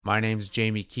My name's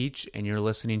Jamie Keach, and you're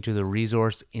listening to the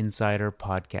Resource Insider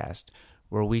Podcast,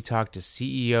 where we talk to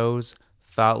CEOs,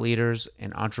 thought leaders,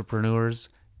 and entrepreneurs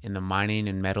in the mining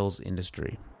and metals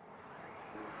industry.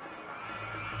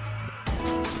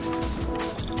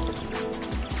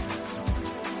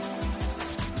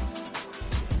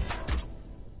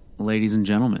 Ladies and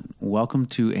gentlemen, welcome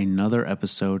to another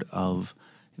episode of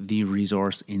the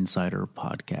Resource Insider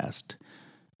Podcast.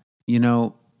 You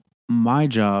know, my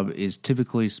job is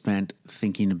typically spent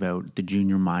thinking about the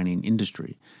junior mining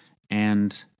industry,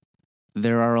 and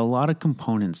there are a lot of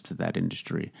components to that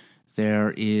industry.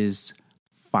 There is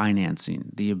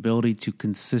financing, the ability to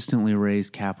consistently raise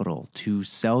capital, to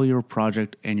sell your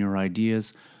project and your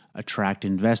ideas, attract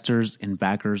investors and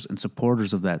backers and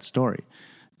supporters of that story.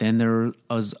 Then there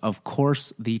is, of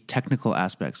course, the technical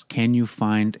aspects. Can you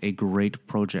find a great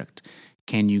project?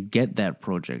 Can you get that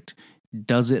project?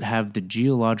 Does it have the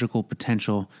geological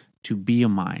potential to be a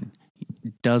mine?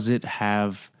 Does it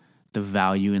have the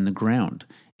value in the ground?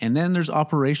 And then there's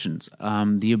operations,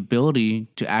 the ability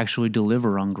to actually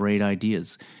deliver on great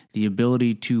ideas, the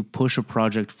ability to push a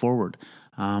project forward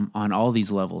on all these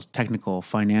levels, technical,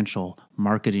 financial,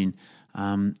 marketing,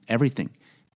 everything.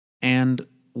 And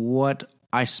what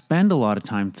I spend a lot of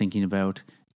time thinking about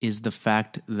is the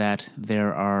fact that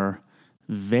there are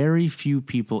very few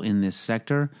people in this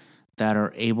sector that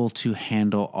are able to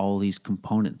handle all these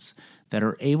components, that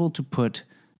are able to put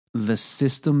the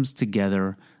systems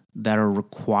together that are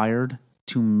required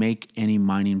to make any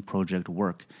mining project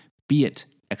work, be it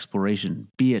exploration,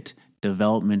 be it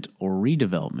development or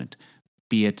redevelopment,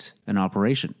 be it an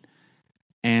operation.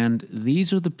 And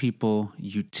these are the people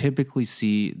you typically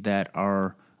see that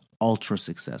are ultra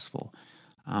successful.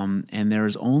 And there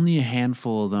is only a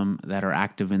handful of them that are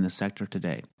active in the sector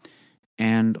today.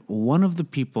 And one of the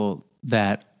people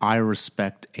that I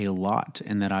respect a lot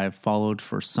and that I have followed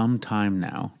for some time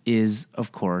now is,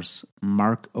 of course,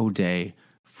 Mark O'Day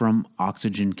from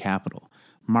Oxygen Capital.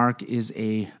 Mark is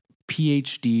a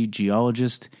PhD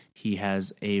geologist. He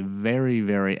has a very,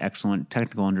 very excellent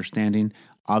technical understanding,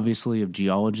 obviously, of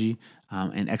geology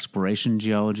and exploration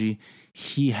geology.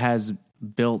 He has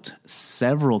built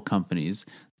several companies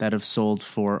that have sold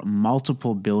for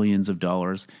multiple billions of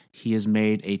dollars. He has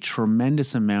made a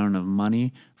tremendous amount of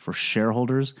money for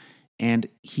shareholders, and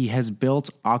he has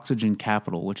built Oxygen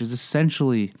Capital, which is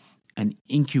essentially an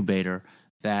incubator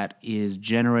that is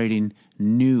generating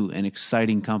new and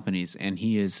exciting companies, and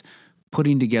he is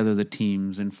putting together the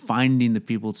teams and finding the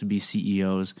people to be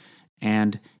CEOs,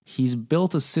 and he's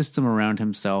built a system around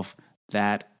himself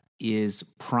that is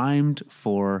primed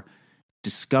for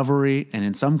discovery and,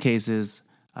 in some cases,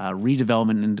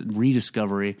 redevelopment and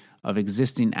rediscovery of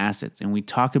existing assets. And we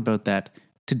talk about that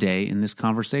today in this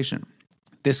conversation.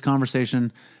 This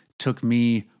conversation took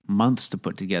me months to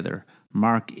put together.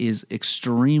 Mark is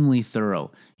extremely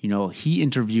thorough. You know, he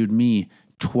interviewed me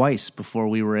twice before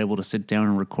we were able to sit down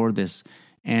and record this.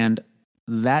 And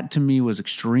that to me was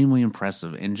extremely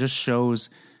impressive and just shows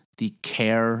the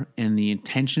care and the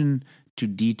attention to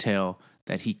detail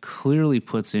that he clearly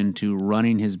puts into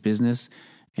running his business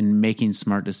and making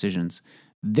smart decisions.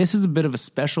 This is a bit of a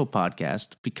special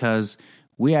podcast because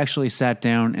we actually sat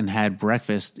down and had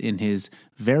breakfast in his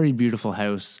very beautiful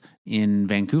house in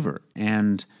Vancouver.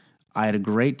 And I had a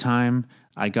great time.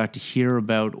 I got to hear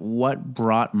about what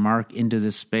brought Mark into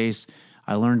this space.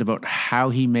 I learned about how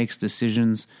he makes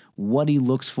decisions, what he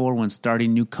looks for when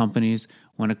starting new companies,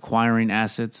 when acquiring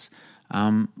assets,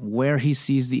 where he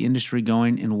sees the industry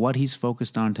going, and what he's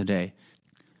focused on today.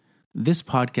 This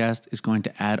podcast is going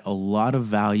to add a lot of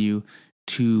value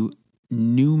to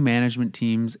new management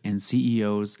teams and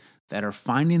CEOs that are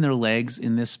finding their legs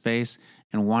in this space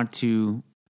and want to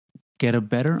get a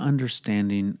better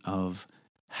understanding of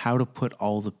how to put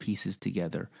all the pieces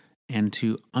together and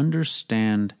to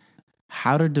understand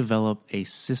how to develop a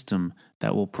system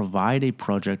that will provide a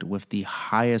project with the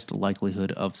highest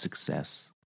likelihood of success.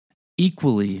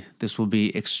 Equally, this will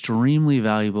be extremely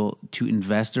valuable to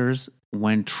investors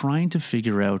when trying to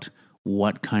figure out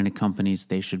what kind of companies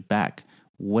they should back,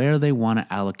 where they want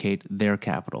to allocate their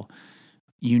capital.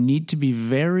 You need to be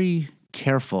very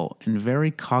careful and very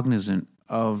cognizant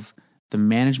of the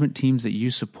management teams that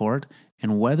you support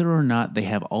and whether or not they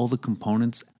have all the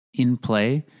components in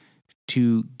play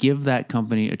to give that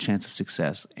company a chance of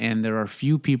success. And there are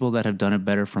few people that have done it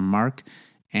better from Mark,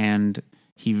 and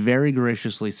he very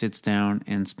graciously sits down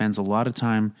and spends a lot of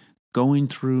time going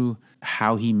through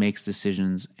how he makes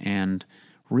decisions and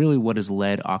really what has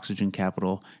led Oxygen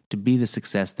Capital to be the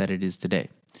success that it is today.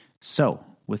 So,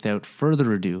 without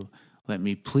further ado, let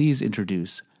me please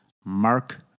introduce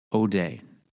Mark O'Day.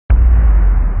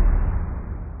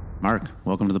 Mark,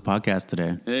 welcome to the podcast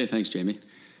today. Hey, thanks, Jamie.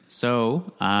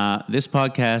 So, this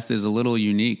podcast is a little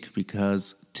unique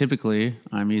because typically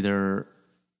I'm either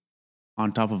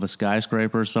on top of a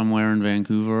skyscraper somewhere in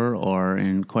Vancouver or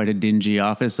in quite a dingy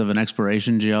office of an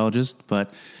exploration geologist.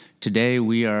 But today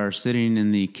we are sitting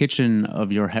in the kitchen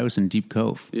of your house in Deep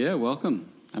Cove. Yeah, welcome.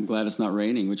 I'm glad it's not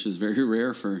raining, which is very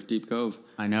rare for Deep Cove.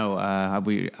 I know.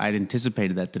 I'd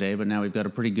anticipated that today, but now we've got a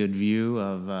pretty good view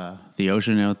of the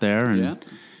ocean out there. And Yeah.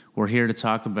 We're here to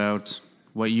talk about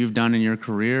what you've done in your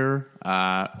career,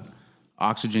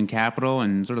 Oxygen Capital,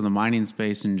 and sort of the mining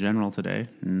space in general today.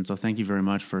 And so thank you very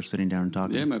much for sitting down and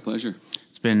talking. Yeah, my pleasure.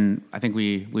 It's been, I think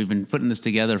we've been putting this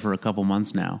together for a couple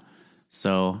months now.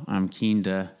 So I'm keen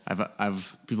to,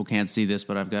 I've people can't see this,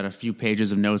 but I've got a few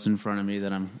pages of notes in front of me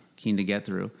that I'm keen to get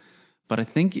through. But I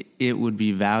think it would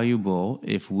be valuable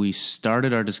if we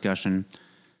started our discussion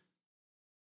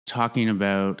talking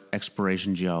about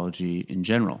exploration geology in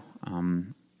general,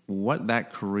 what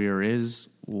that career is,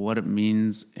 what it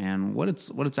means, and what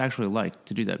it's actually like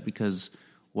to do that. Because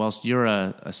whilst you're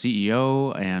a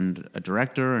CEO and a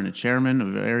director and a chairman of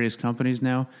various companies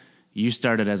now, you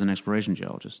started as an exploration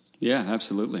geologist. Yeah,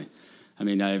 absolutely. I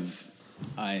mean, I've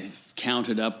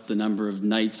counted up the number of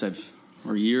nights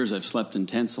or years I've slept in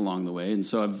tents along the way, and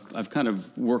so I've kind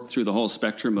of worked through the whole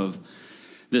spectrum of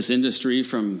this industry,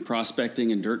 from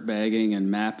prospecting and dirt bagging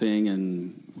and mapping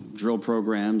and drill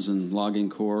programs and logging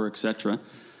core, etc.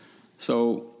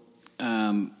 So,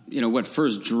 what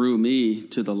first drew me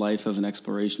to the life of an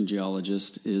exploration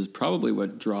geologist is probably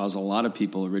what draws a lot of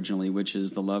people originally, which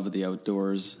is the love of the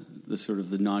outdoors, the sort of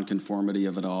the nonconformity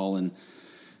of it all. And,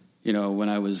 when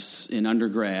I was in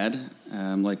undergrad,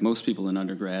 like most people in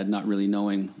undergrad, not really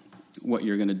knowing what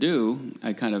you're going to do,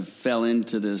 I kind of fell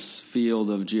into this field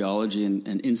of geology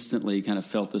and instantly kind of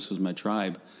felt this was my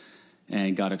tribe,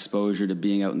 and got exposure to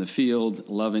being out in the field,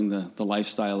 loving the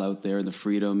lifestyle out there, the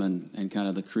freedom and kind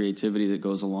of the creativity that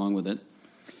goes along with it.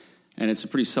 And it's a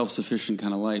pretty self-sufficient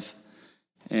kind of life.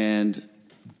 And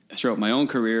throughout my own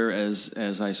career,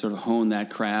 as I sort of honed that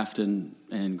craft and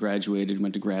graduated,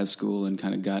 went to grad school, and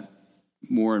kind of got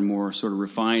more and more sort of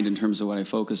refined in terms of what I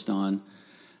focused on,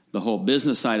 the whole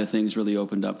business side of things really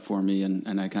opened up for me,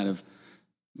 and I kind of,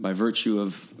 by virtue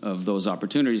of those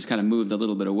opportunities, kind of moved a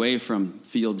little bit away from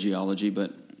field geology,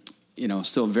 but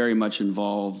still very much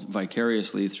involved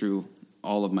vicariously through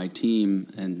all of my team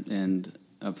and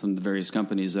from the various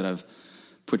companies that I've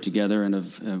put together and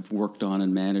have worked on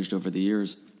and managed over the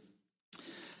years.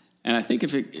 And I think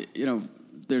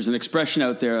there's an expression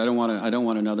out there: I don't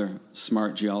want another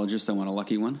smart geologist. I want a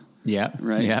lucky one. Yeah.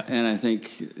 Right. Yeah. And I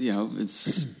think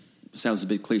it's sounds a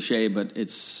bit cliche, but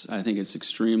I think it's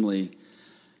extremely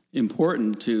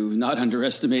important to not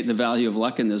underestimate the value of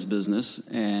luck in this business.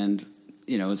 And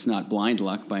it's not blind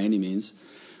luck by any means.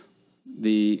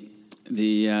 I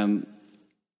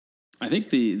think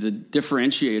the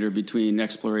differentiator between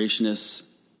explorationists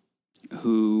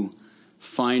who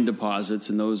find deposits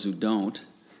and those who don't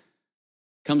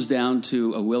comes down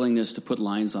to a willingness to put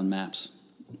lines on maps.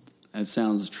 That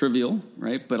sounds trivial,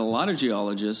 right? But a lot of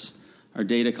geologists are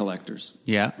data collectors.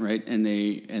 Yeah. Right? And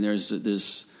there's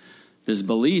this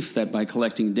belief that by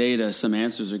collecting data, some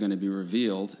answers are going to be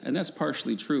revealed. And that's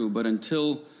partially true. But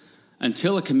until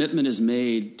a commitment is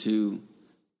made to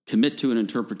commit to an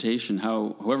interpretation,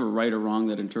 however right or wrong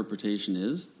that interpretation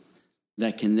is,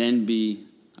 that can then be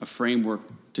a framework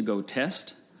to go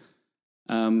test,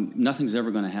 nothing's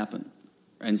ever going to happen.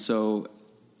 And so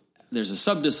there's a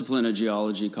subdiscipline of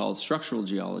geology called structural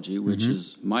geology, which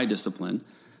is my discipline.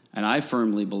 And I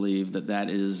firmly believe that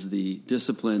is the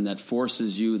discipline that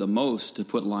forces you the most to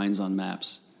put lines on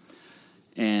maps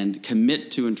and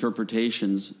commit to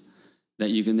interpretations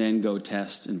that you can then go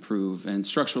test and prove. And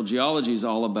structural geology is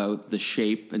all about the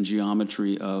shape and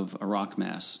geometry of a rock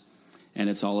mass. And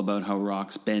it's all about how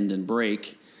rocks bend and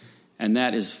break. And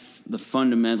that is the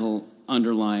fundamental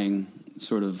underlying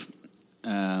sort of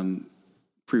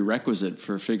prerequisite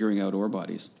for figuring out ore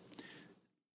bodies.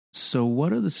 So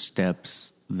what are the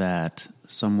steps that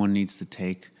someone needs to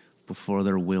take before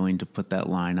they're willing to put that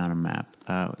line on a map?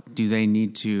 Do they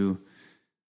need to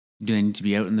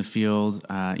be out in the field,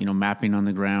 mapping on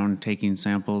the ground, taking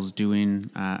samples, getting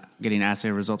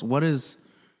assay results? What is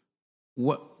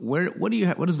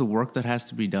the work that has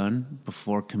to be done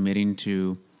before committing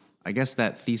to, I guess,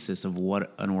 that thesis of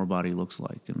what an ore body looks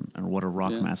like and what a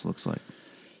rock mass looks like?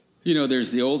 There's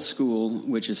the old school,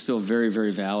 which is still very,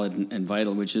 very valid and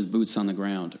vital, which is boots on the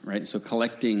ground, right? So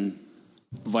collecting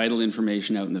vital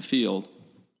information out in the field.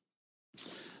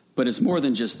 But it's more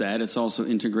than just that. It's also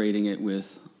integrating it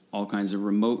with all kinds of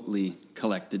remotely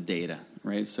collected data,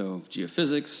 right? So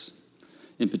geophysics,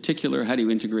 in particular, how do you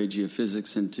integrate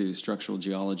geophysics into structural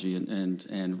geology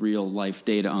and real life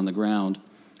data on the ground?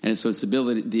 And so it's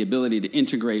the ability to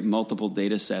integrate multiple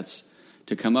data sets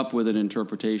to come up with an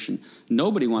interpretation.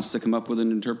 Nobody wants to come up with an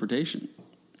interpretation.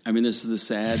 I mean, this is the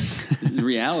sad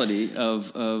reality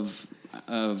of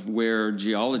where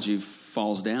geology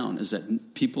falls down, is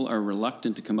that people are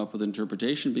reluctant to come up with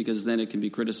interpretation because then it can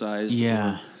be criticized.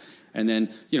 Yeah. And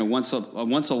then, once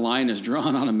a line is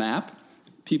drawn on a map,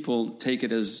 people take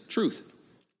it as truth.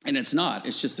 And it's not.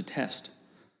 It's just a test.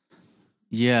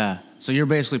 Yeah. So you're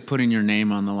basically putting your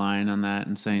name on the line on that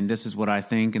and saying, this is what I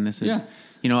think, and this is...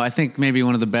 Yeah. I think maybe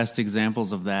one of the best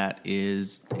examples of that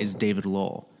is David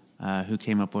Lowell, who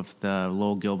came up with the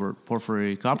Lowell-Gilbert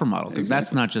porphyry copper model. Because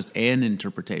that's not just an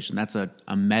interpretation. That's a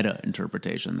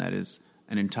meta-interpretation. That is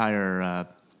an entire...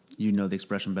 you know the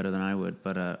expression better than I would,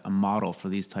 but a model for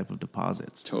these type of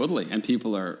deposits. Totally. And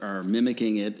people are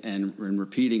mimicking it and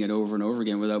repeating it over and over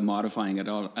again without modifying it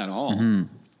at all. Mm-hmm.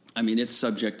 I mean, it's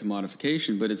subject to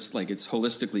modification, but it's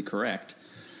holistically correct.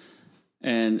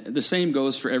 And the same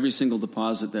goes for every single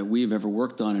deposit that we've ever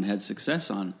worked on and had success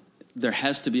on. There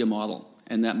has to be a model,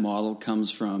 and that model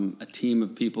comes from a team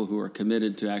of people who are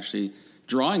committed to actually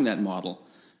drawing that model,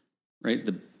 right?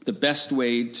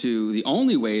 The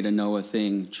only way to know a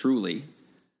thing truly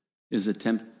is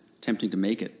attempting to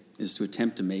make it, is to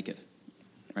attempt to make it,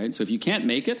 right? So if you can't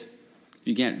make it, if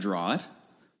you can't draw it,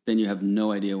 then you have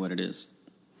no idea what it is.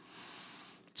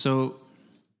 So,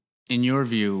 in your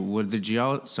view,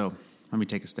 so let me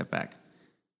take a step back.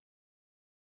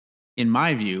 In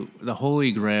my view, the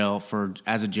holy grail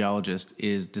as a geologist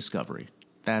is discovery.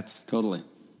 That's totally.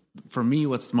 For me,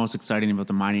 what's most exciting about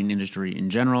the mining industry in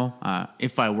general,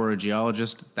 if I were a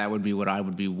geologist, that would be what I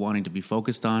would be wanting to be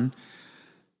focused on.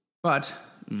 But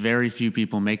very few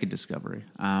people make a discovery.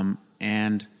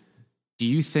 And do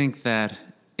you think that,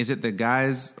 is it the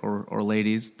guys or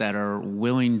ladies that are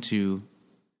willing to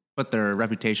put their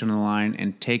reputation on the line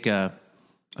and take a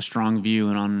strong view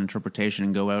and on an interpretation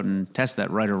and go out and test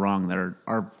that right or wrong that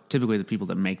are typically the people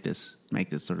that make this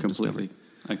sort of discovery?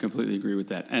 I completely agree with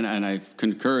that. And I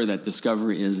concur that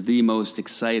discovery is the most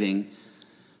exciting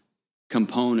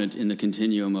component in the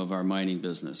continuum of our mining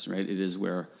business, right? It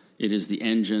is the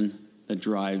engine that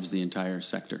drives the entire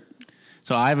sector.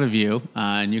 So I have a view,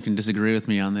 and you can disagree with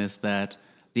me on this, that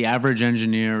the average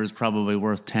engineer is probably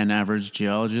worth 10 average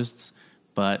geologists,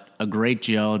 but a great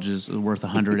geologist is worth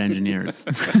 100 engineers.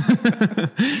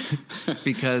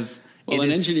 Because... Well,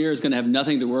 an engineer is going to have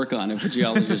nothing to work on if a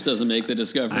geologist doesn't make the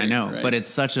discovery. I know, right? But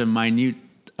it's such a minute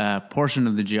portion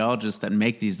of the geologists that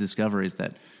make these discoveries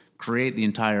that create the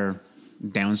entire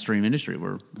downstream industry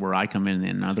where I come in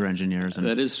and other engineers. And,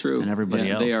 that is true. And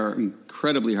everybody else. They are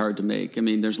incredibly hard to make. I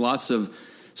mean, there's lots of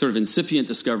sort of incipient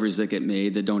discoveries that get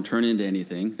made that don't turn into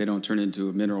anything. They don't turn into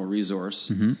a mineral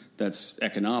resource that's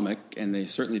economic, and they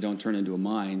certainly don't turn into a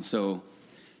mine. So...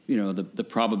 the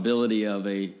probability of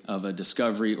a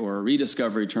discovery or a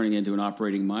rediscovery turning into an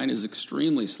operating mine is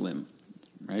extremely slim,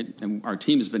 right? And our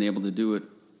team has been able to do it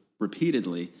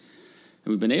repeatedly. And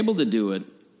we've been able to do it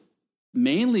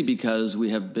mainly because we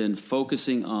have been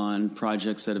focusing on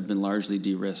projects that have been largely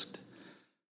de-risked,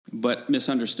 but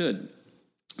misunderstood.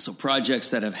 So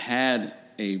projects that have had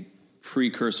a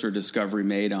precursor discovery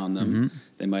made on them,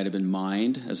 they might have been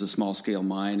mined as a small-scale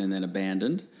mine and then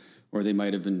abandoned, or they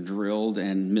might have been drilled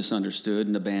and misunderstood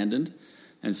and abandoned.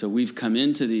 And so we've come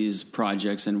into these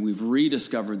projects and we've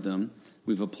rediscovered them.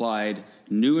 We've applied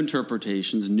new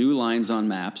interpretations, new lines on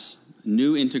maps,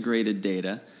 new integrated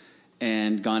data,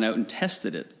 and gone out and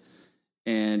tested it.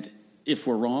 And if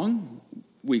we're wrong,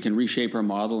 we can reshape our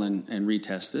model and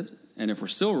retest it. And if we're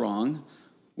still wrong,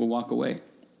 we'll walk away.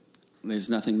 There's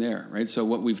nothing there, right? So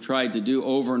what we've tried to do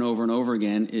over and over and over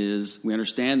again is we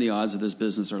understand the odds of this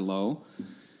business are low,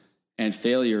 and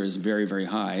failure is very, very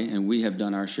high, and we have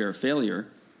done our share of failure.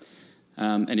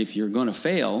 And if you're going to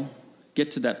fail,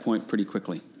 get to that point pretty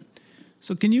quickly.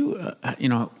 So can you,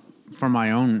 for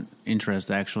my own interest,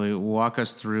 actually, walk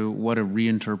us through what a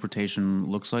reinterpretation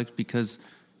looks like? Because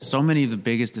so many of the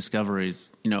biggest discoveries,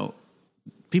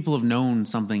 people have known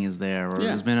something is there, or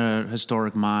there's been a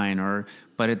historic mine,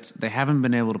 but they haven't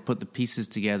been able to put the pieces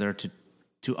together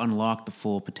to unlock the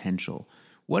full potential.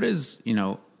 What does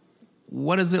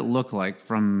it look like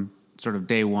from sort of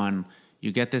day one?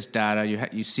 You get this data,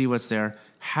 you see what's there.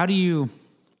 How do you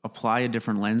apply a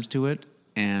different lens to it?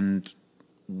 And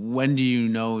when do you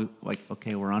know, like,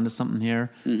 okay, we're onto something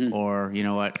here, or you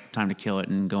know what, time to kill it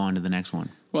and go on to the next one?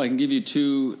 Well, I can give you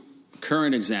two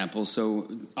current examples. So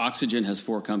Oxygen has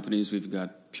 4 companies. We've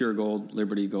got Pure Gold,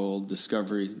 Liberty Gold,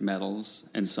 Discovery Metals,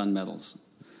 and Sun Metals.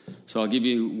 So I'll give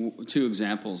you two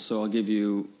examples. So I'll give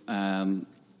you an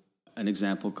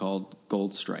example called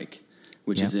Gold Strike,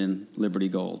 which is in Liberty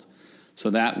Gold. So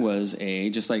that was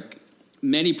just like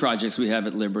many projects we have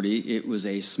at Liberty, it was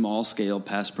a small-scale,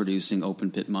 past-producing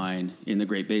open-pit mine in the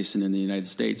Great Basin in the United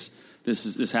States.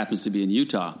 This happens to be in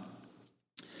Utah.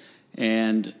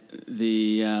 And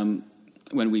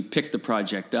when we picked the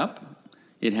project up,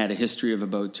 it had a history of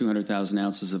about 200,000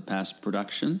 ounces of past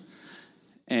production.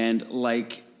 And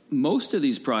like most of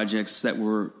these projects that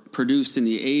were produced in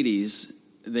the 80s,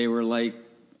 they were like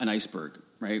an iceberg,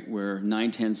 right? Where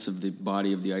 9/10 of the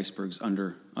body of the iceberg's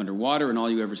underwater, and all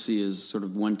you ever see is sort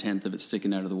of 1/10 of it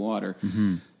sticking out of the water.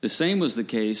 Mm-hmm. The same was the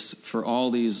case for all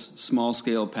these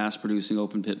small-scale, past-producing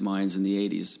open-pit mines in the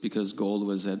 80s, because gold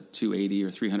was at $280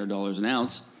 or $300 an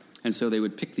ounce, and so they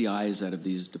would pick the eyes out of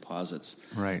these deposits.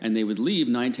 Right. And they would leave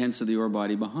 9/10 of the ore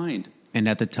body behind. And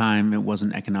at the time, it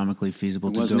wasn't economically feasible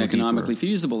to go deeper. It wasn't economically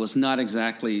feasible. It's not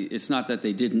that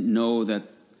they didn't know that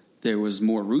there was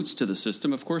more roots to the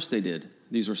system. Of course they did.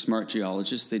 These were smart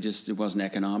geologists. It wasn't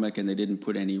economic, and they didn't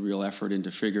put any real effort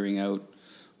into figuring out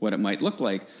what it might look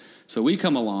like. So we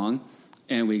come along,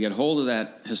 and we get hold of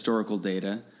that historical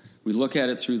data. We look at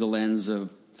it through the lens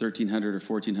of $1,300 or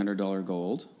 $1,400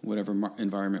 gold, whatever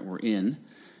environment we're in,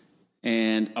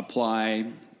 and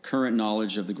apply current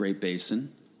knowledge of the Great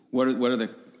Basin. What are the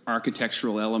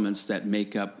architectural elements that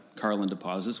make up Carlin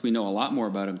deposits? We know a lot more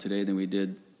about them today than we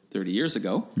did 30 years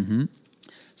ago. Mm-hmm.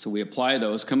 So we apply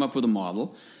those, come up with a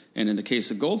model, and in the case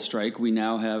of Gold Strike, we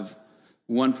now have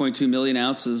 1.2 million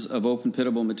ounces of open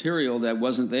pittable material that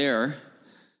wasn't there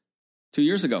 2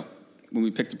 years ago when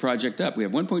we picked the project up. We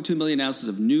have 1.2 million ounces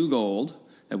of new gold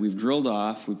that we've drilled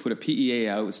off. We put a PEA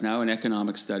out. It's now an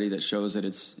economic study that shows that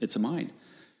it's a mine.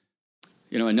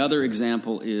 Another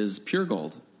example is Pure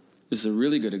Gold. This is a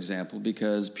really good example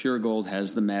because Pure Gold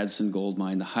has the Madsen Gold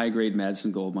Mine, the high-grade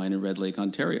Madsen Gold Mine in Red Lake,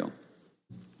 Ontario.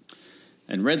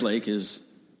 And Red Lake is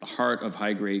the heart of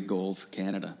high-grade gold for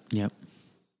Canada. Yep.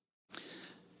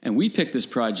 And we picked this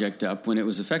project up when it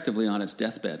was effectively on its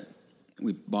deathbed.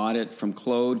 We bought it from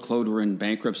Claude. Claude were in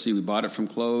bankruptcy. We bought it from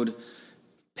Claude,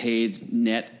 paid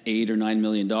net $8 or $9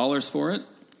 million for it,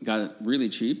 got it really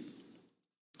cheap,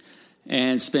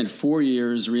 and spent 4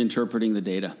 years reinterpreting the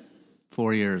data.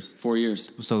 4 years. 4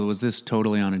 years. So was this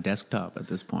totally on a desktop at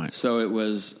this point? So it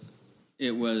was,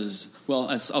 well,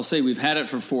 I'll say we've had it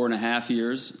for 4.5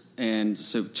 years. And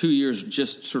so 2 years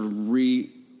just sort of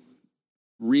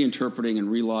reinterpreting and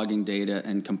relogging data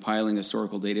and compiling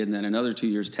historical data, and then another 2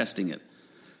 years testing it.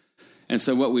 And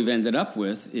so what we've ended up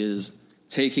with is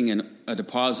taking a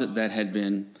deposit that had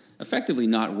been effectively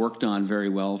not worked on very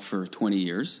well for 20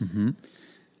 years. Mm-hmm.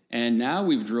 And now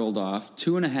we've drilled off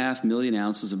 2.5 million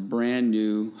ounces of brand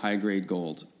new high-grade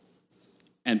gold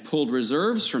and pulled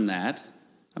reserves from that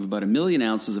of about 1 million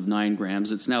ounces of 9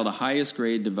 grams. It's now the highest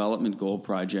grade development gold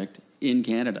project in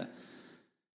Canada.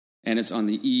 And it's on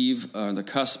the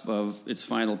cusp of its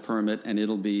final permit, and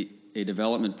it'll be a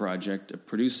development project, a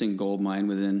producing gold mine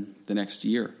within the next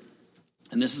year.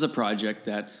 And this is a project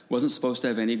that wasn't supposed to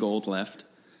have any gold left.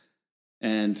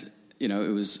 And it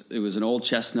was an old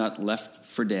chestnut left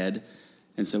for dead.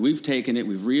 And so we've taken it,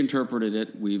 we've reinterpreted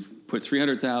it, we've put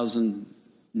 300,000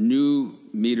 new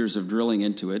meters of drilling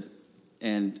into it.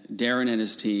 And Darren and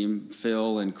his team,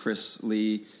 Phil and Chris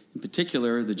Lee, in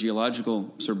particular, the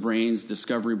geological sort of brains,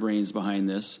 discovery brains behind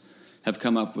this, have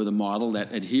come up with a model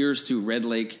that adheres to Red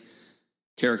Lake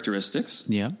characteristics.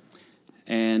 Yeah.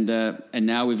 And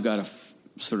now we've got a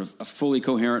fully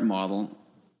coherent model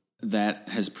that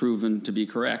has proven to be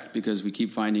correct because we keep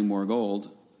finding more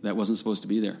gold that wasn't supposed to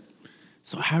be there.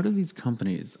 So how do these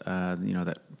companies,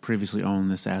 that previously owned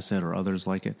this asset or others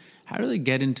like it, how do they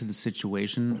get into the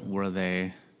situation where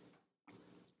they,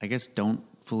 I guess, don't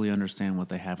fully understand what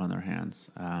they have on their hands?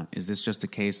 Is this just a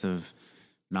case of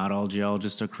not all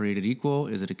geologists are created equal?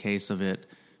 Is it a case of it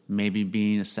maybe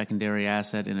being a secondary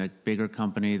asset in a bigger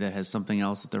company that has something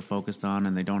else that they're focused on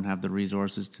and they don't have the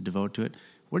resources to devote to it?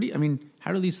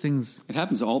 How do these things? It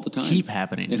happens all the time. Keep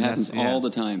happening. It happens all the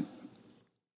time.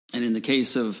 And in the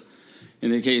case of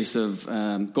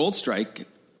Gold Strike,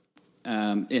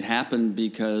 it happened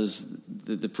because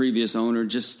the previous owner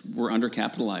just were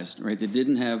undercapitalized. Right? They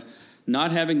didn't have,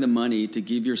 not having the money to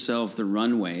give yourself the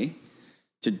runway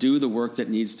to do the work that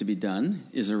needs to be done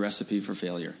is a recipe for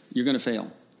failure. You're going to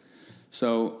fail.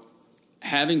 So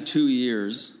having 2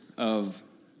 years of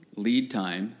lead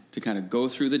time to kind of go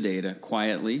through the data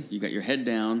quietly, you got your head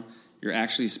down, you're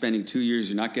actually spending 2 years,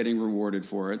 you're not getting rewarded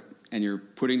for it, and you're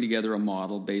putting together a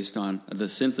model based on the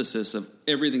synthesis of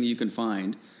everything you can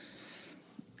find.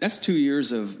 That's 2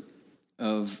 years of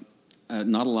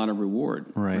not a lot of reward,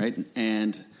 right?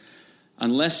 And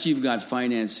unless you've got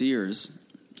financiers,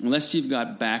 unless you've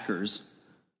got backers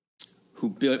who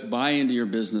buy into your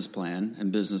business plan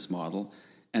and business model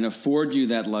and afford you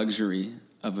that luxury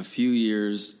of a few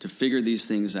years to figure these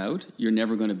things out, you're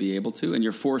never going to be able to. And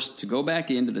you're forced to go back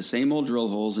into the same old drill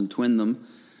holes and twin them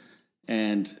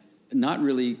and not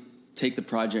really take the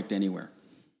project anywhere.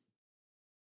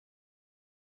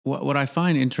 What I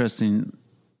find interesting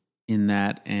in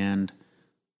that, and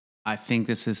I think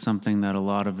this is something that a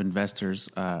lot of investors,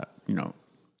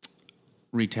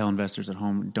 retail investors at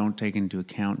home don't take into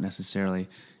account necessarily,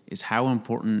 is how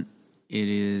important it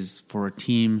is for a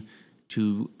team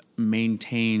to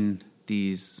maintain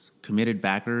these committed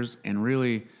backers and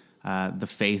really the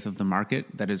faith of the market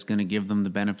that is going to give them the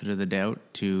benefit of the doubt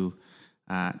to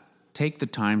take the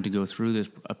time to go through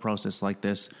a process like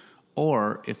this,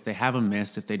 or if they have a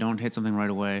miss, if they don't hit something right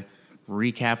away,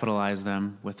 recapitalize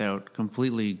them without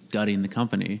completely gutting the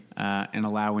company and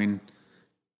allowing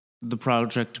the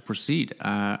project to proceed.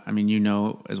 I mean, you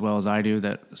know as well as I do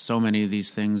that so many of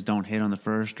these things don't hit on the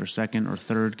first or second or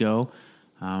third go.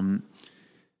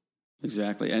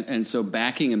 Exactly. And so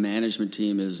backing a management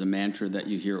team is a mantra that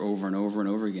you hear over and over and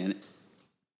over again.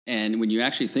 And when you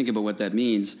actually think about what that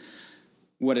means,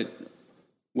 what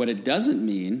it doesn't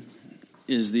mean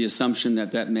is the assumption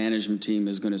that that management team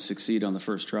is going to succeed on the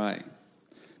first try.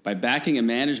 By backing a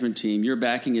management team, you're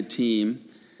backing a team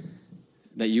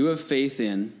that you have faith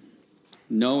in,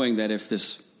 knowing that if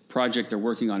this project they're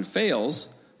working on fails,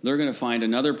 they're going to find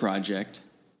another project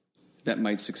that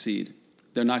might succeed.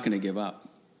 They're not going to give up,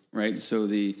 right? So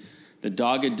the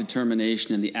dogged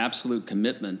determination and the absolute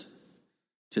commitment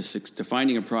to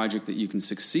finding a project that you can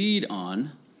succeed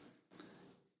on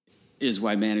is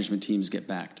why management teams get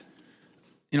backed.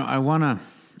 You know, I want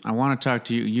to talk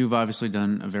to you. You've obviously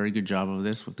done a very good job of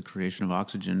this with the creation of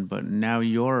Oxygen, but now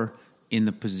you're in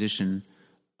the position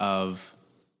of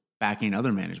backing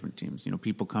other management teams. You know,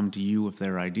 people come to you with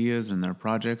their ideas and their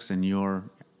projects, and you're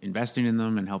investing in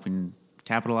them and helping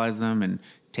capitalize them and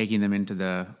taking them into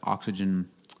the Oxygen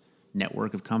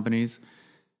network of companies.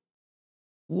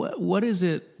 What is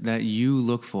it that you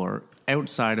look for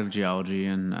outside of geology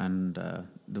and the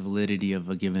validity of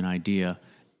a given idea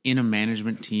in a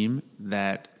management team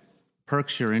that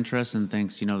perks your interest and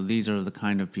thinks, you know, these are the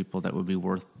kind of people that would be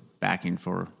worth backing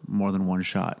for more than one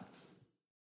shot?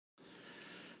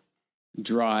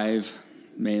 Drive,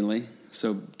 mainly.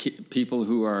 So people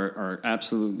who are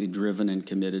absolutely driven and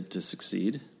committed to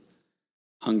succeed.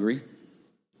 Hungry.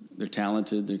 They're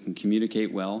talented. They can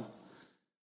communicate well.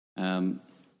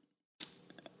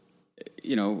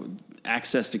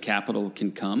 Access to capital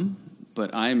can come,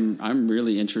 but I'm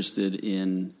really interested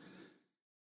in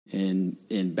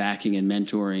backing and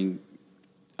mentoring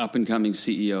up and coming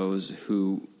CEOs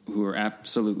who are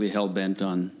absolutely hell bent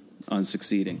on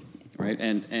succeeding, right?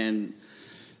 And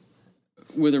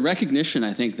with a recognition,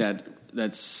 I think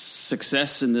that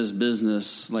success in this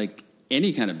business, like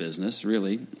any kind of business,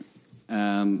 really,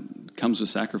 comes with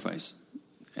sacrifice,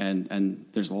 and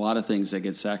there's a lot of things that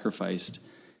get sacrificed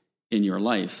in your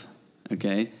life,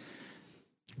 okay,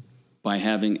 by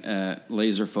having a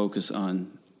laser focus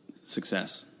on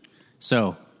success.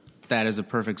 So that is a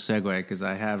perfect segue, because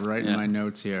I have in my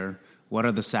notes here, what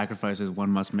are the sacrifices one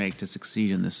must make to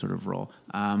succeed in this sort of role?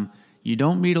 You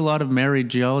don't meet a lot of married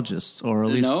geologists, or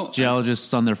at least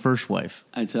geologists on their first wife.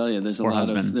 I tell you, there's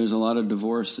a lot of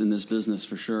divorce in this business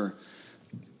for sure.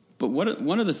 But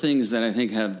one of the things that I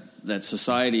think that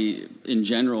society in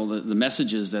general, the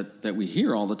messages that we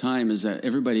hear all the time is that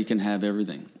everybody can have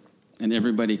everything, and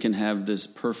everybody can have this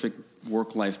perfect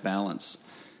work-life balance,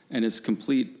 and it's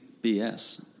complete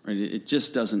BS. Right? It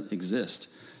just doesn't exist,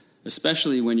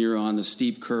 especially when you're on the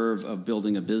steep curve of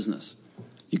building a business.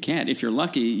 You can't. If you're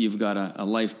lucky, you've got a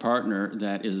life partner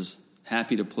that is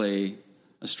happy to play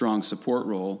a strong support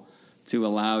role to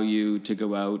allow you to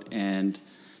go out and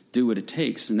do what it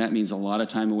takes. And that means a lot of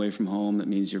time away from home. That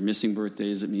means you're missing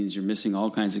birthdays. It means you're missing all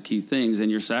kinds of key things.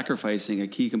 And you're sacrificing a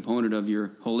key component of your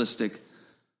holistic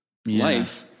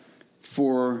life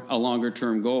for a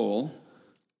longer-term goal,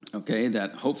 okay,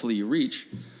 that hopefully you reach.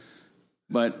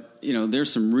 But,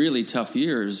 there's some really tough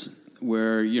years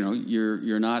where,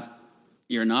 you're not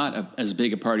as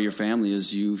big a part of your family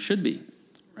as you should be,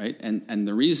 right? And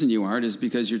the reason you aren't is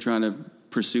because you're trying to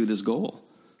pursue this goal.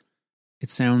 It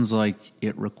sounds like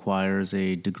it requires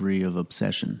a degree of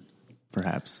obsession,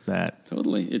 perhaps, that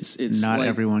totally. It's not like,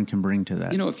 everyone can bring to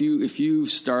that. If you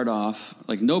start off,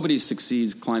 like, nobody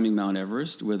succeeds climbing Mount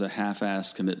Everest with a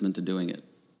half-assed commitment to doing it,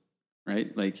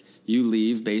 right? Like, you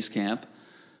leave base camp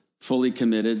fully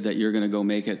committed that you're going to go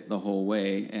make it the whole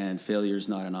way, and failure is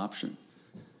not an option.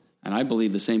 And I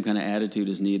believe the same kind of attitude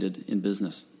is needed in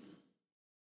business.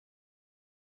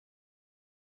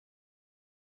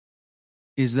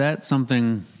 Is that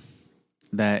something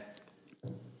that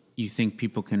you think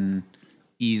people can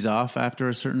ease off after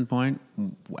a certain point,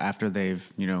 after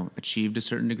they've, achieved a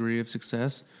certain degree of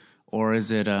success? Or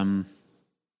is it,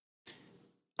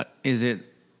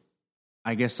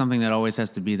 I guess, something that always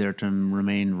has to be there to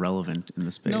remain relevant in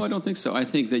the space? No, I don't think so. I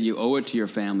think that you owe it to your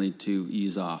family to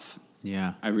ease off.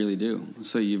 Yeah. I really do.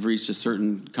 So you've reached a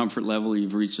certain comfort level,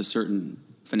 you've reached a certain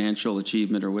financial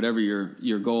achievement, or whatever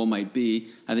your goal might be.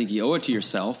 I think you owe it to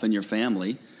yourself and your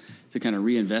family to kind of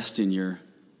reinvest in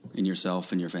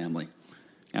yourself and your family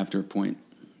after a point.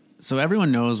 So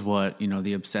everyone knows what,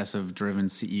 the obsessive-driven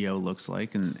CEO looks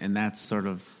like, and that's sort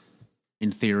of,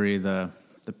 in theory, the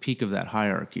peak of that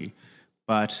hierarchy.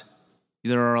 But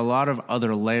there are a lot of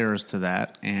other layers to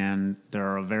that, and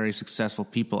there are very successful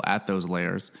people at those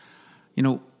layers.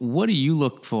 What do you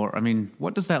look for? I mean,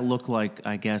 what does that look like,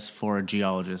 I guess, for a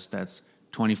geologist that's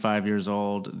 25 years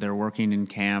old, they're working in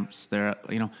camps,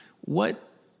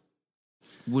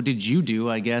 what did you do,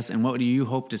 I guess, and what do you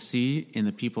hope to see in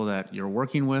the people that you're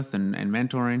working with and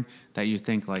mentoring that you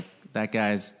think, like, that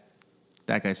guy's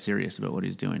serious about what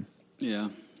he's doing? Yeah.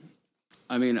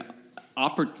 I mean,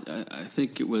 I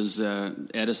think it was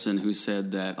Edison who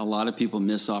said that a lot of people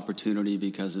miss opportunity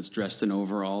because it's dressed in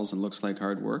overalls and looks like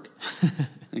hard work.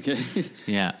 Okay?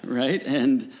 Yeah. Right?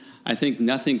 And I think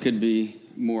nothing could be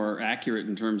more accurate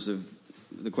in terms of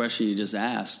the question you just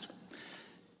asked.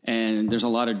 And there's a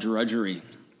lot of drudgery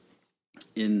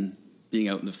in being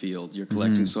out in the field. You're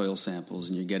collecting soil samples,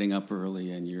 and you're getting up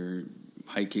early, and you're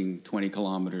hiking 20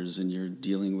 kilometers, and you're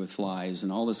dealing with flies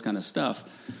and all this kind of stuff.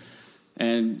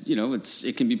 And,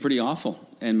 it can be pretty awful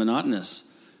and monotonous.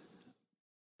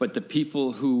 But the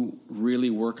people who really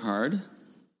work hard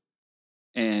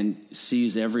and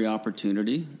seize every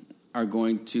opportunity are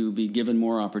going to be given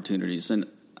more opportunities. And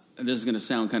this is going to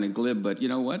sound kind of glib, but you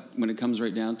know what? When it comes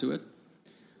right down to it,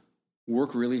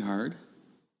 work really hard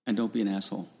and don't be an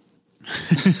asshole.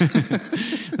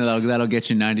 That'll get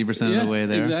you 90% of the way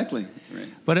there. Exactly. Right.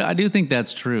 But I do think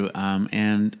that's true.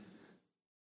 And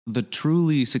the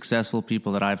truly successful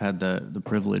people that I've had the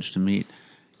privilege to meet,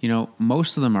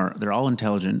 most of them they're all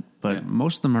intelligent, but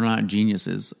most of them are not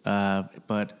geniuses.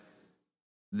 But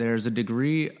there's a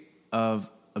degree of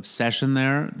obsession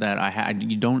there that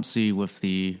you don't see with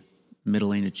the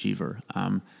middling achiever.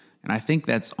 And I think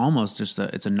that's almost just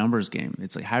it's a numbers game.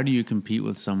 It's like, how do you compete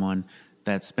with someone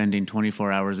that's spending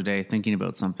 24 hours a day thinking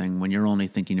about something when you're only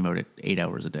thinking about it 8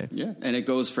 hours a day? Yeah, and it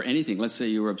goes for anything. Let's say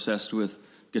you were obsessed with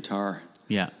guitar.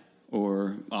 Yeah.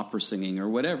 Or opera singing or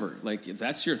whatever. Like, if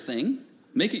that's your thing,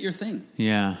 make it your thing.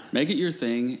 Yeah. Make it your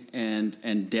thing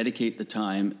and dedicate the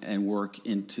time and work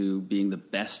into being the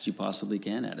best you possibly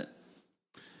can at it.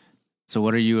 So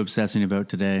what are you obsessing about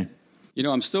today?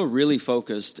 I'm still really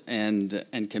focused and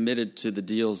committed to the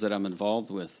deals that I'm involved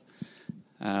with.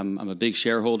 I'm a big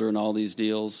shareholder in all these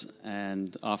deals,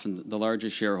 and often the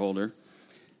largest shareholder.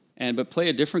 But play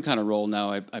a different kind of role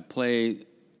now. I play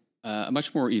a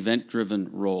much more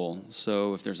event-driven role.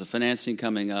 So if there's a financing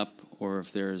coming up, or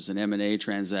if there's an M&A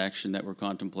transaction that we're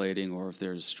contemplating, or if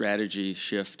there's strategy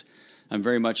shift, I'm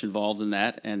very much involved in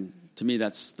that. And to me,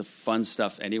 that's the fun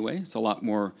stuff anyway. It's a lot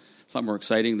more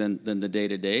exciting than the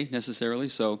day-to-day necessarily.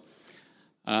 So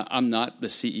I'm not the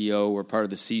CEO or part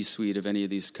of the C-suite of any of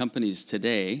these companies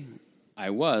today. I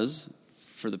was.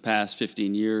 For the past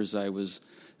 15 years, I was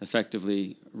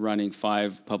effectively running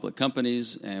 5 public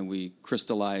companies, and we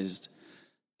crystallized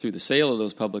through the sale of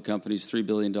those public companies $3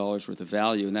 billion worth of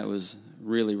value, and that was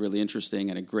really, really interesting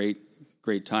and a great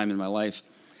time in my life.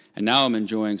 And now I'm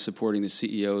enjoying supporting the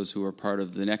CEOs who are part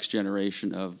of the next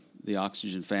generation of the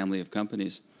Oxygen family of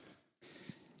companies.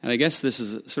 And I guess this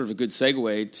is sort of a good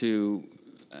segue to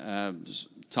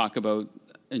talk about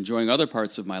enjoying other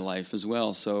parts of my life as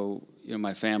well. So,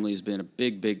 my family has been a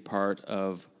big part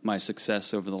of my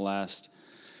success over the last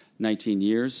 19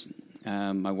 years.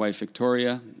 My wife,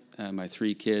 Victoria, my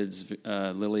 3 kids,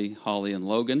 Lily, Holly, and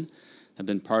Logan, have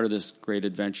been part of this great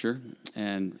adventure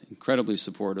and incredibly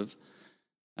supportive.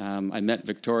 I met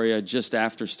Victoria just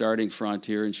after starting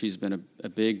Frontier, and she's been a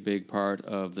big part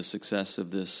of the success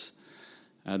of this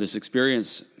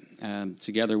experience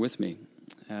together with me.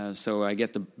 So I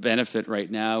get the benefit right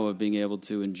now of being able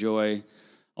to enjoy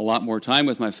a lot more time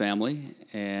with my family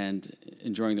and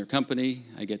enjoying their company.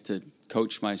 I get to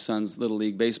coach my son's Little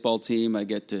League baseball team. I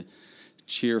get to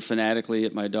cheer fanatically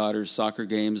at my daughter's soccer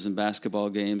games and basketball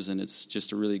games, and it's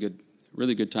just a really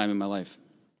good time in my life.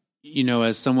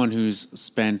 As someone who's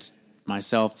spent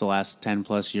myself the last 10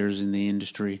 plus years in the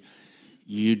industry,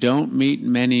 you don't meet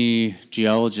many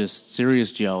geologists,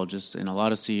 serious geologists, and a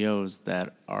lot of CEOs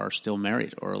that are still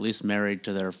married, or at least married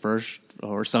to their first,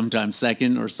 or sometimes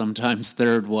second, or sometimes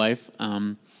third wife.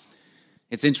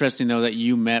 It's interesting, though, that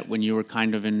you met when you were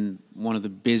kind of in one of the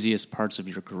busiest parts of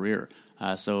your career.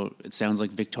 So it sounds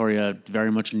like Victoria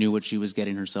very much knew what she was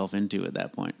getting herself into at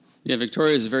that point. Yeah,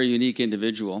 Victoria is a very unique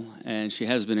individual, and she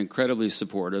has been incredibly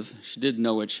supportive. She did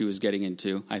know what she was getting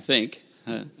into, I think.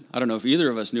 I don't know if either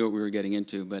of us knew what we were getting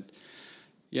into, but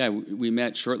yeah, we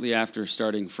met shortly after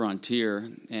starting Frontier,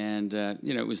 and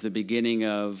it was the beginning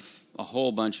of a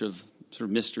whole bunch of sort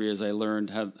of mystery as I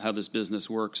learned how this business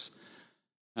works.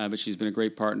 But she's been a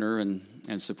great partner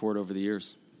and support over the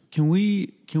years. Can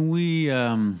we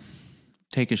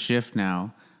take a shift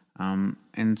now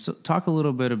and talk a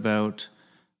little bit about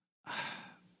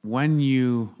when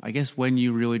you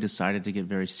really decided to get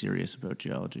very serious about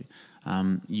geology?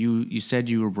 You said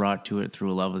you were brought to it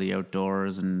through a love of the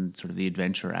outdoors and sort of the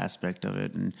adventure aspect of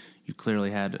it, and you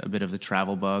clearly had a bit of the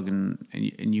travel bug, and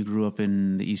you grew up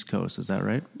in the East Coast, is that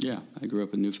right? Yeah, I grew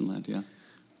up in Newfoundland, yeah.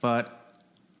 But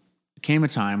came a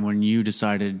time when you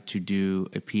decided to do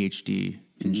a PhD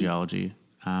in geology.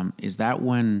 Is that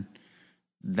when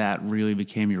that really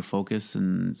became your focus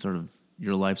and sort of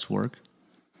your life's work?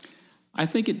 I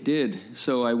think it did.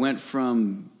 So I went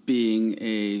from being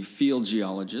a field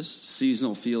geologist,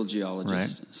 seasonal field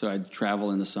geologist. Right. So I'd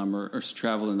travel in the summer or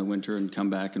travel in the winter and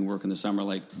come back and work in the summer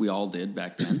like we all did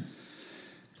back then.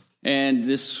 And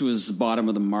this was the bottom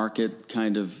of the market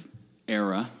kind of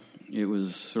era. It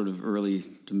was sort of early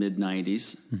to mid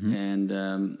 90s.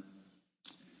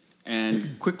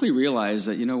 And quickly realized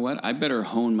that, you know what, I better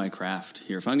hone my craft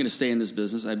here. If I'm going to stay in this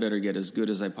business, I better get as good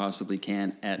as I possibly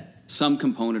can at some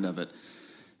component of it.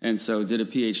 And so did a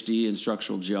PhD in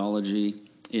structural geology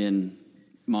in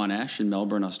Monash in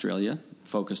Melbourne, Australia,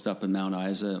 focused up in Mount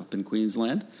Isa up in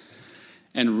Queensland,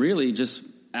 and really just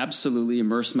absolutely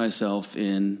immersed myself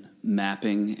in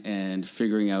mapping and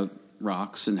figuring out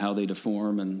rocks and how they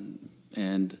deform,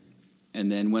 and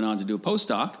then went on to do a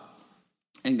postdoc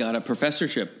and got a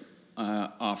professorship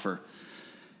offer.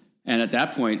 And at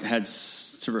that point had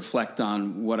to reflect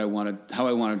on how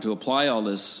I wanted to apply all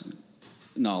this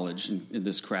knowledge in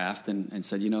this craft, and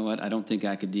said, you know what, I don't think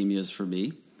academia is for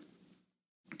me.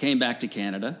 Came back to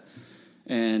Canada,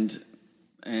 and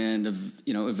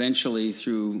eventually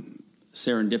through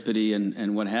serendipity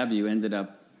and what have you, ended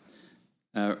up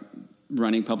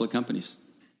running public companies.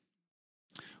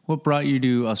 What brought you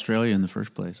to Australia in the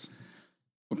first place?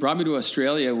 What brought me to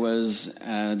Australia was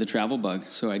the travel bug.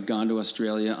 So I'd gone to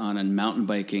Australia on a mountain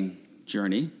biking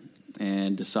journey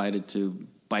and decided to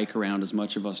bike around as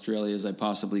much of Australia as I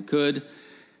possibly could.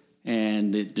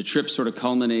 And the trip sort of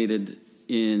culminated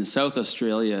in South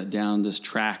Australia down this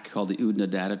track called the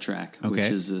Oodnadatta Track, which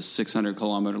is a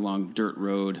 600-kilometer long dirt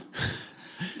road.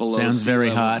 Sounds very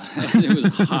hot. It was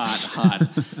hot.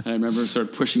 I remember sort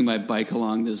of pushing my bike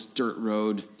along this dirt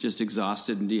road, just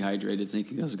exhausted and dehydrated,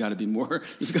 thinking there's got to be more.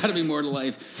 There's got to be more to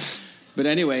life. But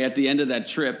anyway, at the end of that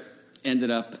trip, ended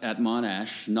up at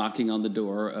Monash, knocking on the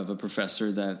door of a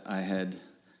professor that I had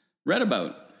read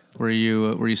about. Were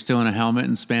you still in a helmet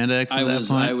and spandex at that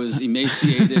point? I was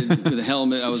emaciated with a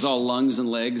helmet. I was all lungs and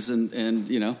legs and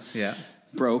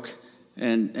broke,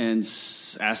 and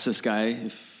asked this guy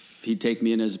if he'd take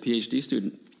me in as a PhD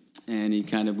student. And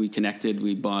we connected,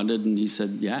 we bonded, and he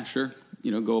said, yeah, sure,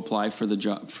 go apply for the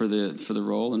job, for the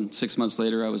role. And 6 months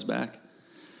later I was back.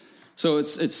 So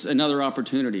it's another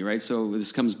opportunity, right? So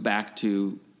this comes back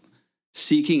to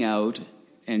seeking out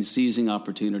and seizing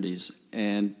opportunities,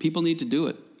 and people need to do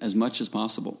it as much as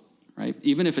possible, right?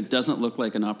 Even if it doesn't look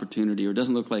like an opportunity or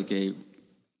doesn't look like a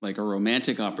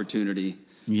romantic opportunity,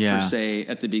 per se,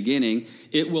 at the beginning,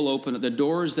 it will open the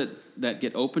doors that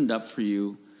get opened up for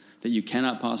you that you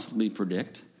cannot possibly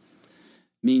predict.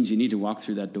 Means you need to walk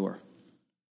through that door.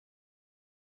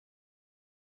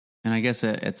 And I guess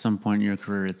at some point in your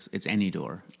career, it's any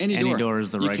door. Any door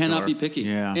is the right door. You cannot be picky.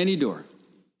 Yeah. Any door.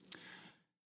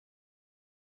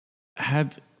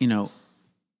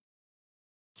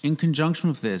 In conjunction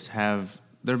with this, have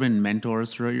there been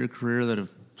mentors throughout your career that have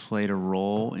played a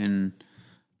role in,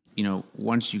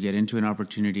 once you get into an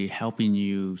opportunity, helping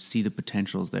you see the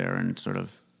potentials there and sort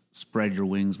of spread your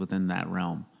wings within that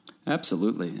realm?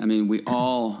 Absolutely. I mean, we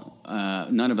all,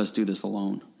 none of us do this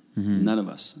alone. Mm-hmm. None of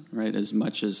us, right? As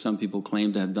much as some people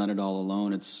claim to have done it all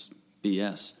alone, it's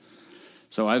BS.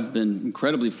 So I've been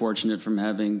incredibly fortunate from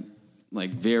having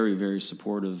very, very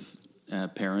supportive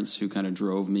parents who kind of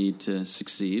drove me to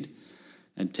succeed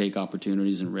and take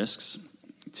opportunities and risks.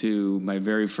 to my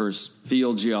very first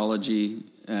field geology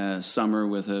summer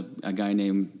with a guy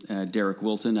named Derek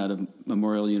Wilton out of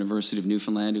Memorial University of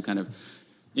Newfoundland, who kind of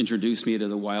introduced me to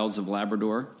the wilds of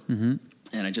Labrador. Mm-hmm.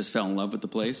 And I just fell in love with the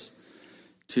place.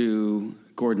 To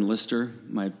Gordon Lister,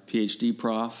 my PhD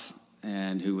prof,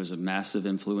 and who was a massive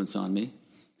influence on me.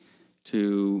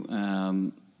 To,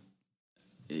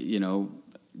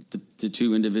 the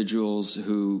two individuals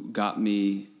who got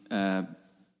me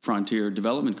Frontier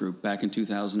Development Group back in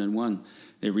 2001.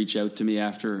 They reached out to me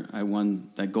after I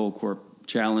won that Goldcorp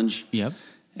Challenge. Yep.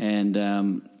 And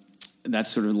that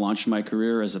sort of launched my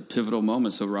career as a pivotal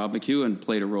moment. So Rob McEwen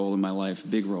played a role in my life,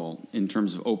 big role, in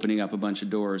terms of opening up a bunch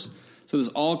of doors. So there's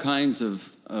all kinds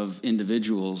of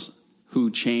individuals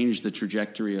who change the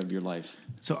trajectory of your life.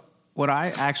 So what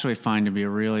I actually find to be a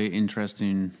really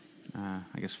interesting,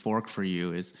 fork for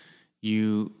you is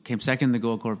you came second in the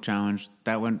Goldcorp Challenge.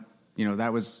 That went,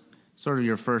 that was sort of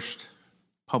your first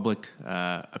public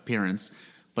appearance.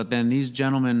 But then these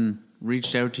gentlemen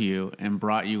reached out to you and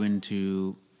brought you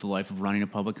into the life of running a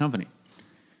public company.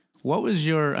 What was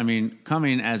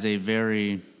coming as a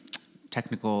very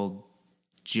technical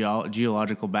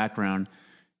geological background,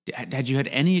 had you had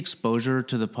any exposure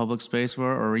to the public space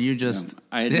or were you just...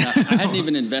 I hadn't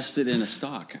even invested in a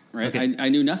stock, right? Okay. I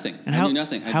knew nothing. I knew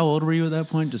nothing. How old were you at that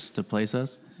point, just to place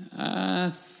us?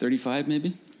 35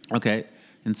 maybe. Okay.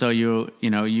 And so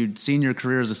you'd seen your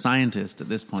career as a scientist at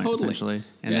this point, totally. Essentially.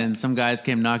 And then some guys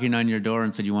came knocking on your door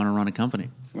and said, you want to run a company?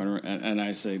 And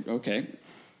I said, okay,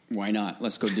 why not?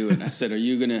 Let's go do it. And I said, are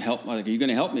you going to help? Are you going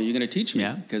to help me? Are you going to teach me?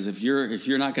 Yeah. Because if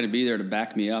you're not going to be there to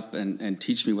back me up and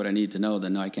teach me what I need to know,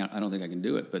 then no, I don't think I can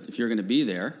do it. But if you're going to be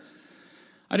there,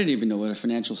 I didn't even know what a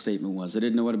financial statement was. I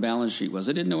didn't know what a balance sheet was.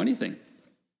 I didn't know anything.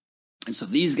 And so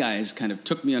these guys kind of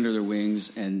took me under their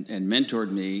wings and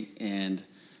mentored me. And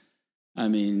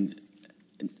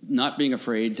not being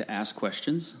afraid to ask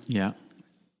questions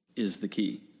is the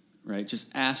key. Right? Just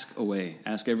ask away.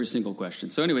 Ask every single question.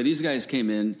 So anyway, these guys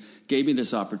came in, gave me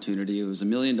this opportunity. It was $1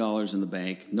 million in the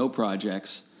bank, no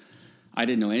projects. I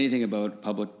didn't know anything about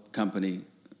public company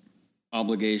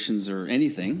obligations or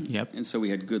anything. Yep. And so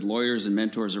we had good lawyers and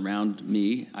mentors around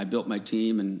me. I built my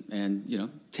team,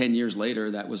 and 10 years later,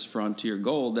 that was Frontier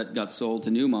Gold that got sold to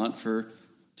Newmont for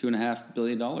 $2.5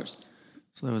 billion.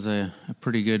 So that was a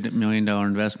pretty good $1 million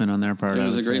investment on their part. It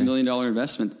was a great $1 million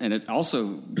investment. And it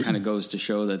also kind of goes to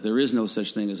show that there is no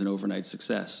such thing as an overnight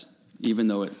success. Even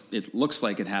though it looks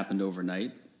like it happened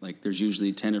overnight, like there's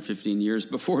usually 10 or 15 years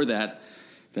before that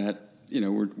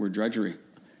we're drudgery.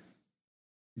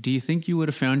 Do you think you would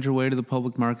have found your way to the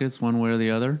public markets one way or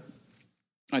the other?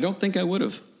 I don't think I would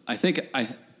have. I think I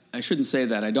shouldn't say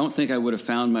that. I don't think I would have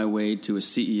found my way to a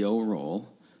CEO role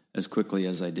as quickly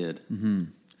as I did. Mm-hmm.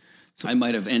 So I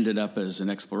might have ended up as an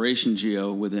exploration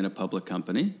geo within a public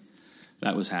company.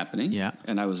 That was happening. Yeah.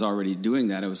 And I was already doing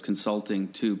that. I was consulting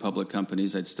to public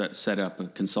companies. I'd set up a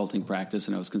consulting practice,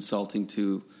 and I was consulting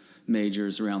to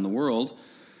majors around the world.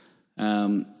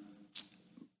 But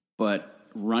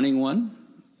running one,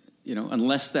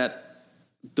 unless that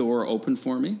door opened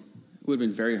for me, it would have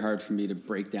been very hard for me to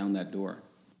break down that door.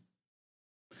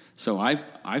 So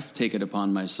I've taken it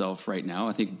upon myself right now.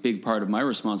 I think a big part of my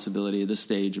responsibility at this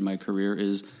stage in my career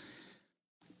is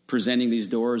presenting these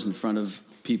doors in front of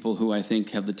people who I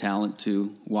think have the talent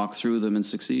to walk through them and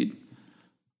succeed.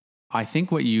 I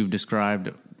think what you've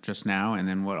described just now, and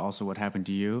then what happened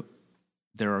to you,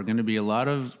 there are going to be a lot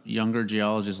of younger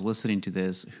geologists listening to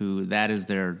this who that is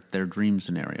their dream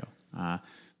scenario.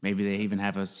 Maybe they even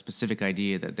have a specific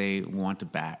idea that they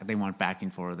want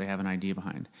backing for, or they have an idea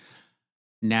behind.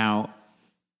 Now,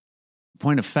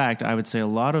 point of fact, I would say a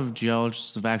lot of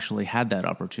geologists have actually had that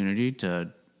opportunity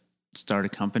to start a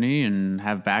company and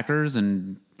have backers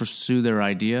and pursue their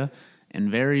idea, and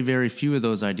very, very few of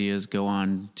those ideas go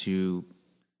on to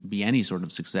be any sort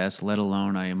of success, let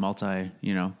alone a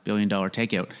multi-billion-dollar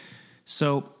takeout.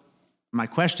 So my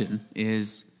question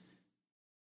is,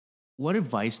 what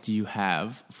advice do you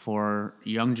have for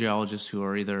young geologists who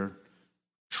are either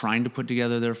trying to put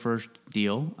together their first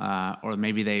deal, or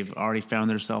maybe they've already found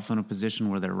themselves in a position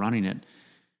where they're running it,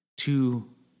 to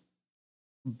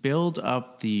build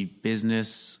up the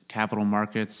business, capital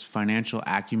markets, financial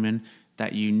acumen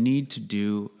that you need to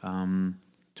do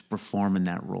to perform in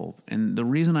that role? And the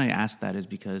reason I ask that is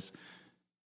because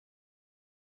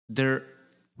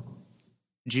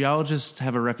geologists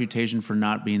have a reputation for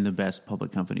not being the best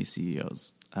public company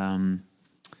CEOs. And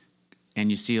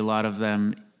you see a lot of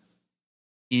them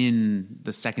in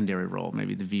the secondary role,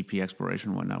 maybe the VP exploration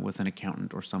and whatnot, with an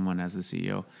accountant or someone as the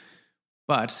CEO.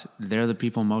 but they're the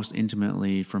people most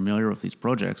intimately familiar with these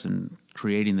projects and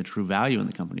creating the true value in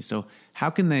the company. So how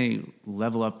can they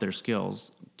level up their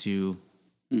skills to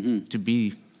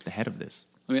be the head of this?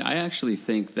 I mean, I actually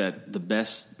think that the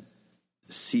best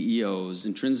CEOs,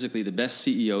 intrinsically the best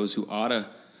CEOs who ought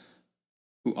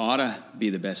to be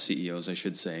the best CEOs, I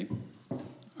should say,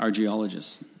 are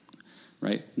geologists,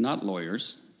 right? Not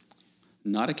lawyers,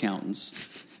 not accountants.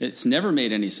 It's never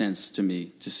made any sense to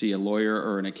me to see a lawyer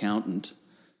or an accountant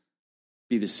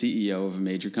be the CEO of a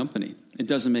major company. It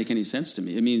doesn't make any sense to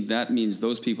me. I mean, that means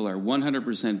those people are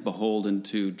 100% beholden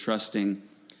to trusting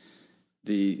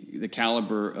the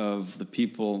caliber of the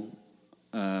people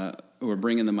who are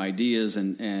bringing them ideas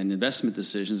and investment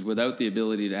decisions without the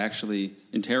ability to actually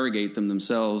interrogate them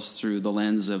themselves through the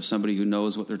lens of somebody who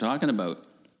knows what they're talking about.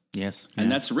 Yes. And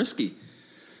that's risky.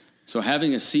 So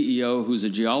having a CEO who's a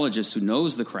geologist who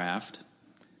knows the craft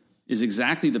is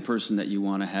exactly the person that you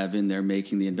want to have in there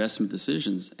making the investment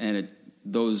decisions. And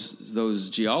those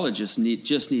geologists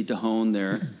just need to hone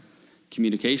their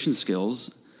communication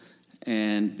skills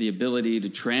and the ability to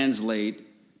translate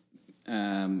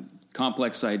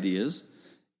complex ideas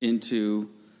into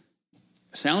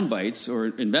sound bites or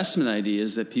investment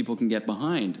ideas that people can get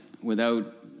behind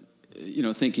without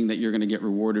thinking that you're going to get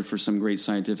rewarded for some great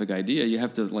scientific idea. You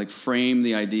have to frame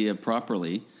the idea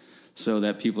properly so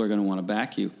that people are going to want to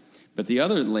back you. But the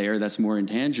other layer that's more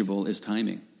intangible is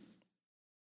timing,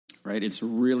 right? It's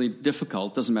really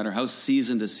difficult. Doesn't matter how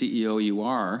seasoned a CEO you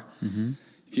are. Mm-hmm.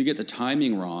 If you get the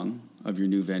timing wrong of your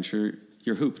new venture,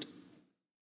 you're hooped.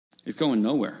 It's going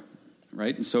nowhere,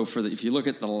 right? And so if you look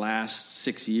at the last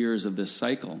 6 years of this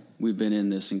cycle, we've been in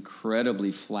this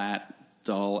incredibly flat,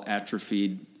 dull,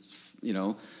 atrophied,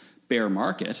 bear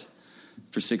market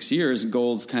for 6 years.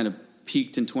 Gold's kind of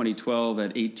peaked in 2012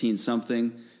 at 18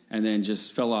 something and then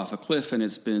just fell off a cliff, and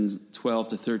it's been 12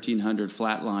 to 1300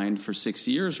 flatlined for 6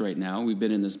 years right now. We've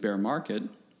been in this bear market.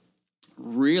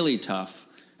 Really tough,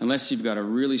 unless you've got a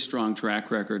really strong track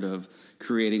record of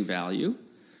creating value.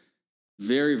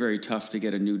 Very, very tough to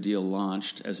get a new deal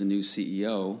launched as a new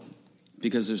CEO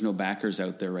because there's no backers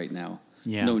out there right now.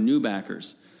 Yeah. No new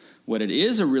backers. What it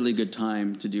is a really good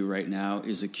time to do right now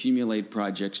is accumulate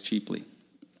projects cheaply,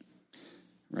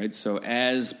 right? So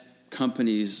as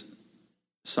companies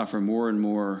suffer more and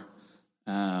more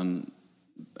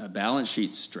balance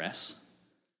sheet stress,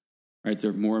 right?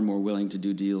 They're more and more willing to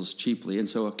do deals cheaply. And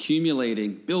so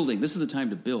building, this is the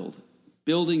time to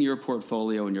building your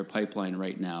portfolio and your pipeline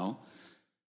right now,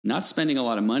 not spending a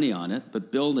lot of money on it,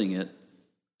 but building it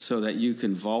so that you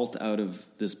can vault out of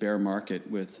this bear market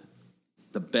with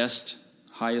the best,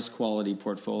 highest quality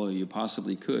portfolio you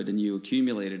possibly could, and you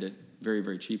accumulated it very,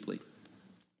 very cheaply.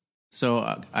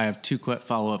 So I have two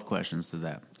follow-up questions to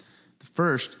that. The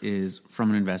first is from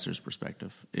an investor's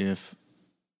perspective. If,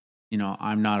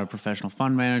 I'm not a professional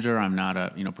fund manager, I'm not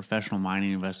a, professional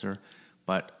mining investor,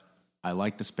 but I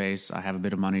like the space, I have a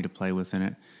bit of money to play with in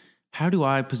it. How do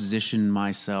I position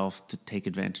myself to take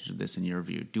advantage of this in your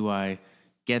view? Do I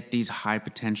get these high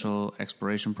potential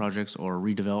exploration projects or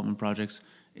redevelopment projects?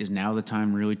 Is now the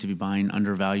time really to be buying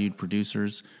undervalued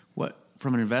producers? What,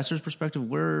 from an investor's perspective,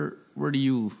 where do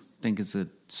you think it's a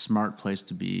smart place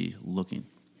to be looking?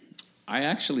 I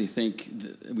actually think,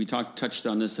 we touched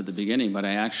on this at the beginning, but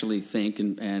I actually think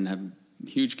and have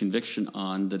huge conviction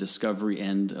on the discovery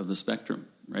end of the spectrum,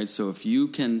 right? So if you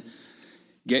can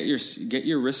get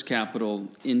your risk capital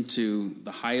into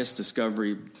the highest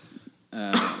discovery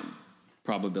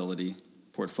probability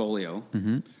portfolio,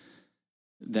 mm-hmm.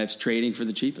 that's trading for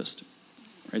the cheapest,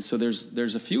 right? So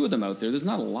there's a few of them out there. There's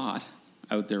not a lot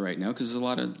out there right now because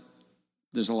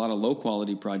there's a lot of low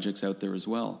quality projects out there as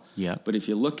well. Yeah. But if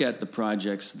you look at the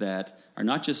projects that are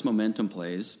not just momentum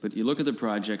plays, but you look at the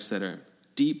projects that are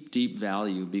deep, deep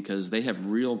value because they have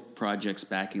real projects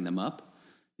backing them up,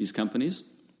 these companies,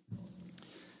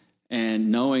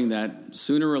 and knowing that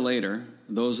sooner or later,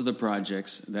 those are the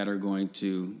projects that are going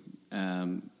to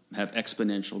have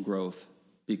exponential growth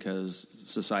because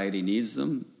society needs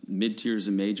them. Mid-tiers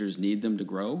and majors need them to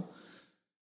grow.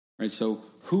 Right? So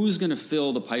who's going to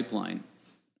fill the pipeline?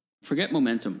 Forget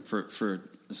momentum for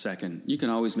a second. You can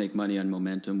always make money on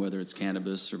momentum, whether it's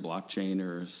cannabis or blockchain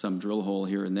or some drill hole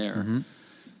here and there. Mm-hmm.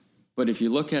 But if you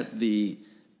look at the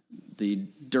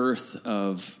dearth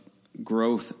of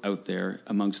growth out there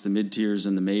amongst the mid-tiers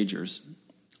and the majors,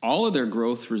 all of their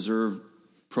growth reserve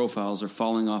profiles are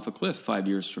falling off a cliff 5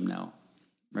 years from now,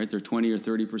 right? They're 20 or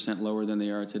 30% lower than they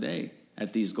are today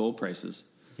at these gold prices.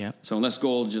 Yeah. So unless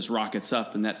gold just rockets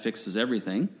up and that fixes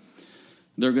everything,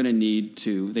 they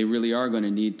really are going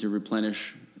to need to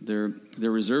replenish their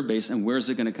reserve base, and where's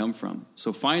it going to come from?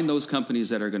 So find those companies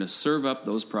that are going to serve up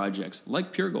those projects,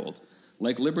 like Pure Gold,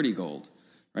 like Liberty Gold,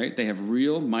 right? They have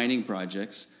real mining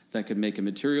projects that could make a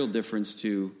material difference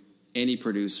to any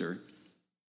producer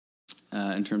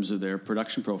in terms of their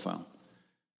production profile.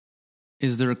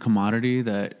 Is there a commodity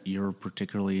that you're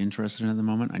particularly interested in at the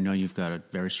moment? I know you've got a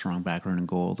very strong background in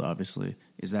gold, obviously.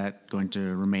 Is that going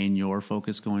to remain your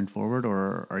focus going forward,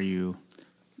 or are you...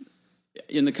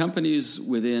 In the companies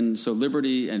within, so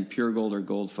Liberty and Pure Gold are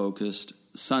gold-focused.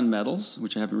 Sun Metals,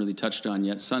 which I haven't really touched on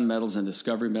yet, Sun Metals and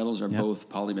Discovery Metals are both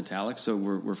polymetallic, so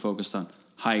we're focused on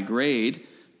high-grade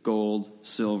gold,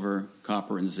 silver,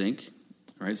 copper, and zinc,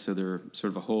 right? So they're sort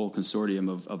of a whole consortium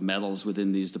of metals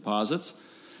within these deposits.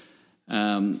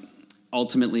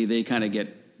 Ultimately, they kind of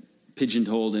get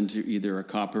pigeonholed into either a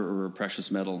copper or a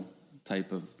precious metal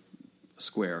type of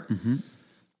square. Mm-hmm.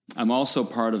 I'm also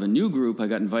part of a new group. I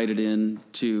got invited in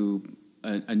to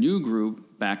a new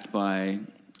group backed by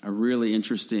a really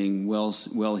interesting,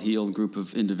 well-heeled group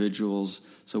of individuals.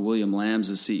 So William Lamb's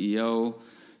the CEO.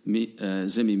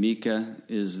 Zimi Mika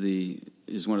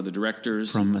is one of the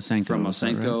directors. From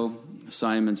Ausenco. Right?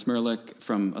 Simon Smirlik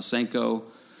from Ausenco.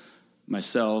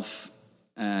 Myself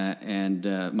and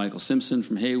Michael Simpson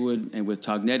from Haywood, and with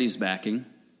Tognetti's backing.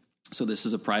 So this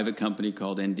is a private company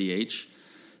called NDH.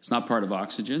 It's not part of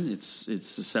Oxygen. It's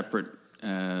a separate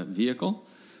vehicle.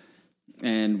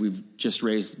 And we've just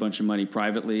raised a bunch of money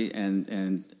privately,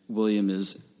 and William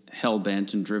is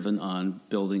hell-bent and driven on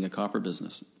building a copper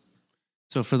business.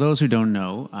 So for those who don't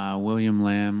know, William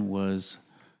Lamb was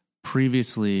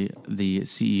previously the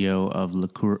CEO of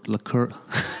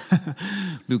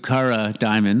Lucara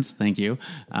Diamonds, thank you,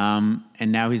 and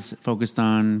now he's focused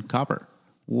on copper.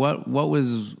 Why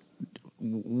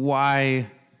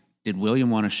did William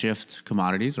want to shift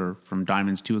commodities or from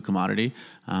diamonds to a commodity,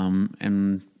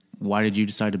 and why did you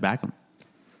decide to back him?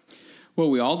 Well,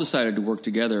 we all decided to work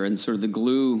together, and sort of the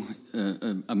glue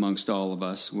amongst all of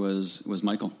us was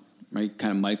Michael. Right,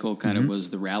 Michael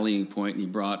was the rallying point, and he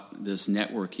brought this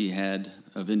network he had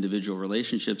of individual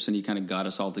relationships, and he kind of got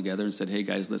us all together and said, "Hey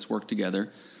guys, let's work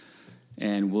together."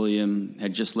 And William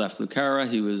had just left Lucara.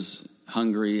 He was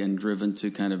hungry and driven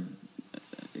to kind of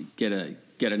get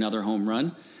another home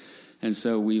run, and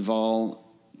so we've all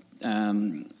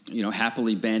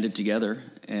happily banded together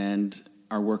and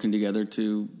are working together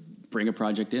to bring a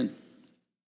project in.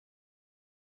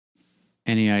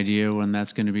 Any idea when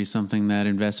that's going to be something that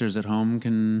investors at home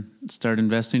can start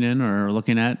investing in or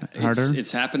looking at harder?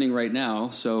 It's happening right now.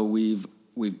 So we've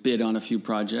bid on a few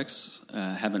projects,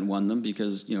 haven't won them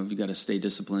because you've got to stay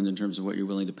disciplined in terms of what you're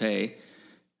willing to pay.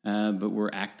 But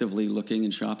we're actively looking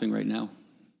and shopping right now.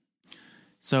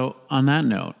 So on that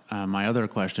note, my other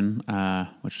question,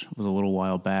 which was a little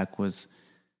while back, was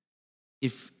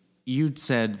if you'd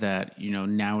said that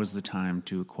now is the time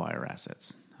to acquire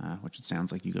assets. Which it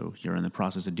sounds like you're in the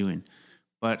process of doing.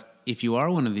 But if you are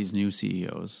one of these new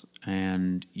CEOs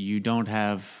and you don't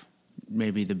have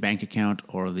maybe the bank account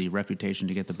or the reputation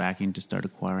to get the backing to start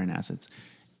acquiring assets,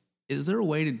 is there a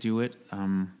way to do it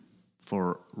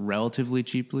for relatively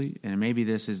cheaply? And maybe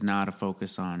this is not a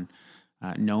focus on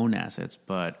known assets,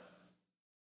 but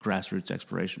grassroots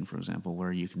exploration, for example,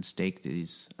 where you can stake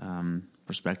these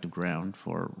prospective ground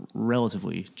for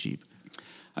relatively cheap.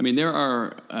 I mean, there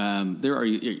are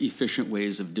efficient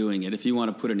ways of doing it. If you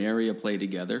want to put an area play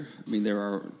together, I mean, there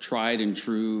are tried and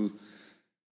true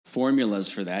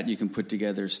formulas for that. You can put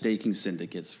together staking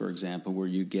syndicates, for example, where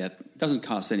it doesn't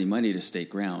cost any money to stake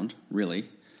ground, really,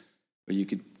 but you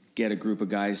could get a group of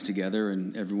guys together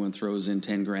and everyone throws in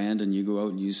 10 grand and you go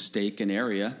out and you stake an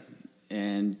area,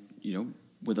 and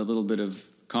with a little bit of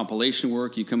compilation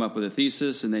work, you come up with a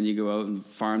thesis, and then you go out and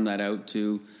farm that out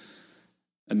to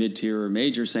a mid-tier or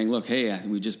major saying, look, hey,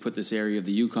 we just put this area of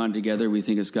the Yukon together. We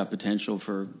think it's got potential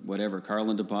for whatever,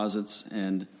 Carlin deposits,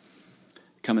 and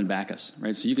come and back us,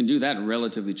 right? So you can do that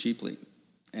relatively cheaply.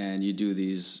 And you do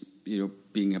these,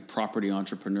 being a property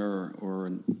entrepreneur or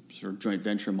a sort of joint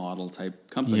venture model type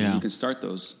company, you can start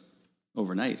those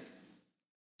overnight.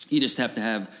 You just have to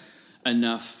have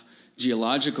enough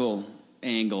geological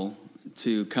angle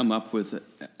to come up with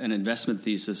an investment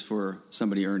thesis for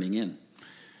somebody earning in.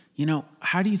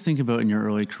 How do you think about in your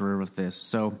early career with this?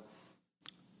 So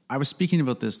I was speaking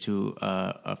about this to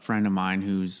a friend of mine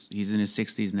he's in his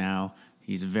 60s now.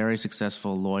 He's a very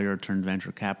successful lawyer turned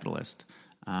venture capitalist,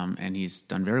 and he's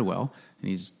done very well, and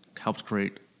he's helped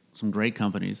create some great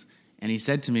companies. And he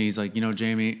said to me, he's like,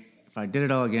 Jamie, if I did it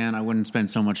all again, I wouldn't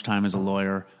spend so much time as a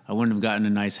lawyer. I wouldn't have gotten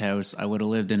a nice house. I would have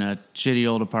lived in a shitty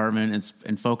old apartment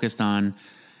and focused on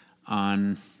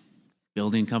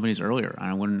building companies earlier.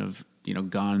 I wouldn't have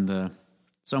gone the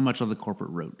so much of the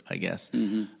corporate route, I guess.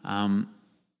 Do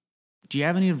you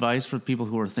have any advice for people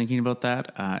who are thinking about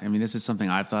that? I mean, this is something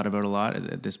I've thought about a lot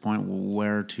at this point,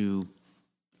 where to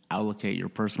allocate your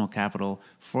personal capital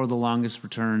for the longest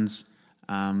returns,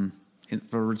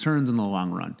 for returns in the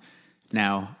long run.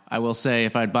 Now, I will say,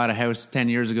 if I'd bought a house 10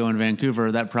 years ago in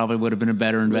Vancouver, that probably would have been a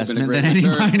better investment than any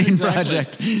mining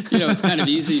project. It's kind of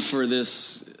easy for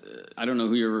this. I don't know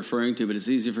who you're referring to, but it's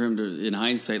easy for him to, in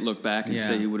hindsight, look back and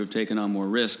say he would have taken on more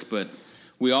risk. But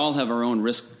we all have our own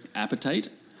risk appetite.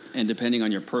 And depending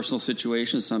on your personal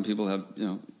situation, some people have,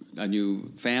 a new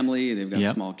family, they've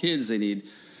got small kids, they need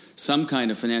some kind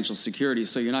of financial security.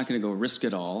 So you're not going to go risk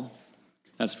it all.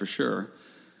 That's for sure.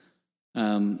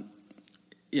 And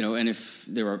if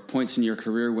there are points in your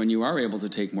career when you are able to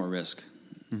take more risk,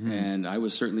 and I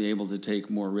was certainly able to take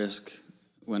more risk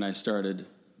when I started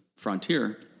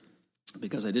Frontier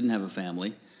because I didn't have a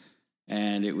family.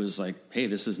 And it was like, hey,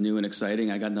 this is new and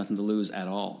exciting. I got nothing to lose at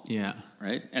all. Yeah.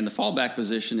 Right. And the fallback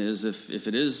position is if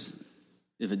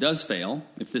it does fail,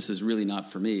 if this is really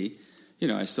not for me,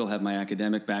 I still have my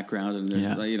academic background and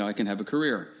there's, I can have a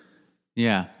career.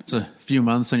 Yeah. It's a few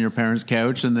months on your parents'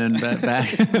 couch and then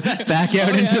back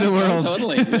out into the world.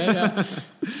 Totally.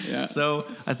 Yeah. So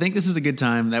I think this is a good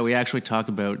time that we actually talk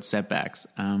about setbacks,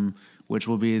 which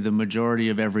will be the majority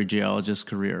of every geologist's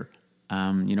career.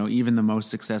 Even the most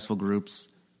successful groups,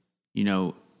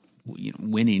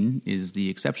 winning is the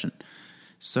exception.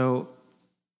 So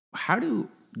how do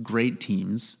great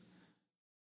teams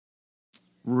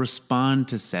respond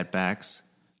to setbacks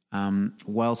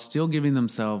while still giving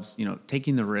themselves,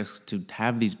 taking the risk to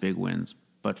have these big wins,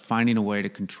 but finding a way to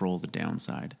control the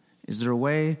downside? Is there a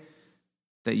way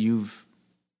that you've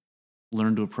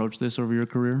learned to approach this over your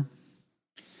career?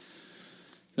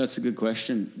 That's a good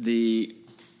question. The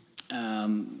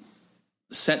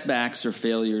setbacks or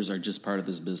failures are just part of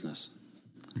this business.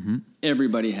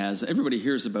 Everybody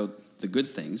hears about the good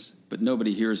things, but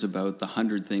nobody hears about the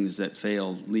 100 things that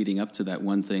failed leading up to that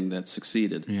one thing that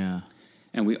succeeded. Yeah.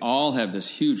 And we all have this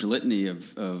huge litany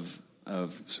of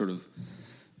sort of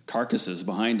carcasses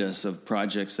behind us of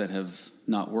projects that have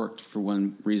not worked for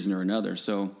one reason or another.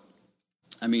 So,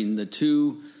 I mean, the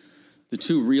two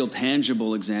real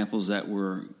tangible examples that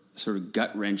were sort of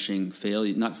gut-wrenching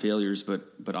not failures,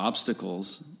 but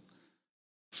obstacles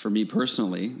for me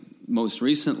personally. Most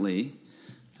recently,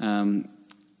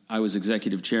 I was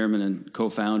executive chairman and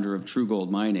co-founder of True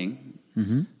Gold Mining,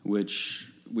 which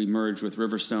we merged with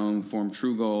Riverstone, formed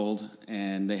True Gold,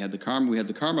 and we had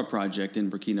the Karma project in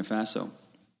Burkina Faso.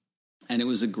 And it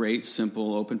was a great,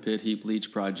 simple, open-pit heap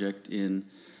leach project in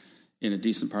a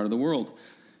decent part of the world.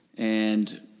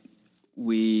 And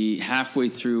we, halfway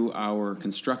through our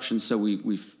construction, so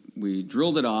we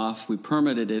drilled it off, we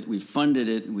permitted it, we funded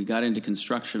it, and we got into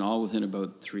construction all within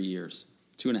about 3 years,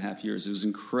 2.5 years. It was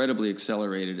incredibly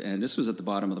accelerated, and this was at the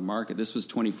bottom of the market. This was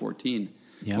 2014,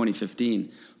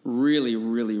 2015. Really,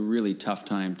 really, really tough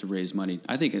time to raise money.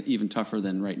 I think even tougher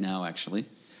than right now, actually,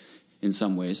 in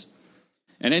some ways.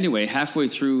 And anyway, halfway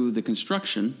through the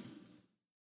construction,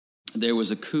 there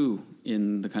was a coup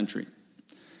in the country.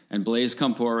 And Blaise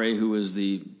Compaoré, who was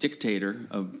the dictator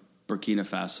of Burkina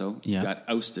Faso, got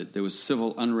ousted. There was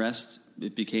civil unrest.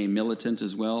 It became militant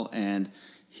as well, and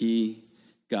he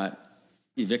got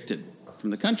evicted from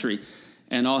the country,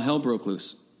 and all hell broke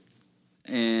loose.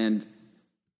 And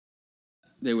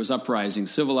there was uprising,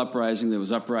 civil uprising. There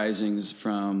was uprisings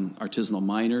from artisanal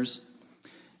miners,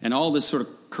 and all this sort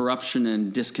of corruption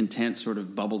and discontent sort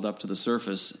of bubbled up to the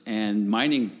surface. And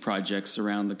mining projects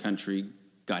around the country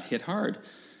got hit hard,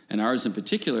 and ours in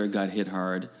particular got hit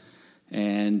hard.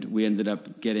 And we ended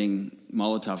up getting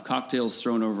Molotov cocktails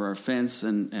thrown over our fence,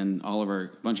 and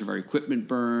bunch of our equipment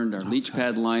burned. Our leach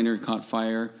pad liner caught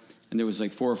fire, and there was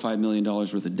like $4 or $5 million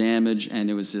worth of damage. And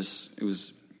it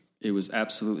was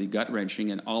absolutely gut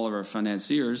wrenching. And all of our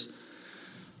financiers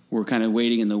were kind of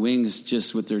waiting in the wings,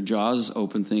 just with their jaws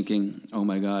open, thinking, "Oh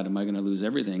my God, am I going to lose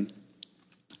everything?"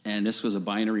 And this was a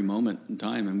binary moment in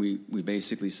time, and we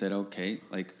basically said, "Okay,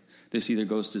 like this either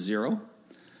goes to zero,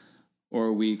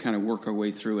 or we kind of work our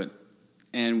way through it."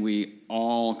 And we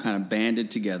all kind of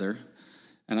banded together,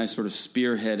 and I sort of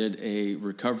spearheaded a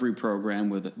recovery program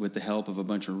with the help of a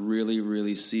bunch of really,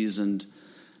 really seasoned,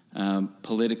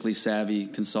 politically savvy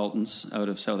consultants out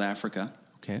of South Africa.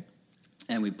 Okay.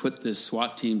 And we put this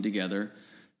SWAT team together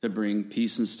to bring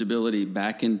peace and stability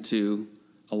back into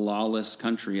a lawless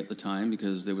country at the time,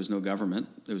 because there was no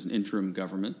government. There was an interim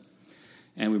government.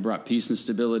 And we brought peace and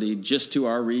stability just to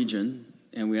our region.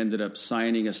 And we ended up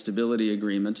signing a stability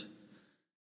agreement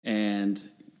and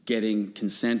getting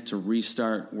consent to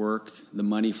restart work. The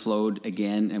money flowed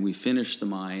again, and we finished the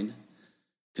mine.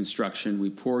 construction. We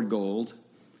poured gold,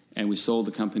 and we sold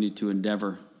the company to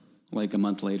Endeavor like a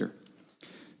month later.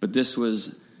 But this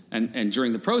was, and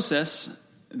during the process,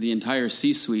 the entire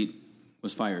C-suite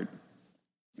was fired.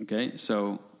 Okay,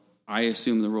 so I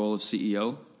assumed the role of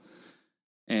CEO,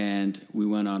 and we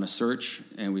went on a search,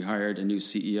 and we hired a new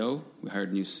CEO, we hired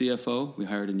a new CFO, we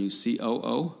hired a new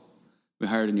COO, we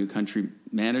hired a new country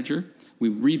manager. We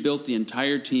rebuilt the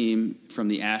entire team from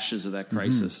the ashes of that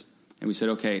crisis. And we said,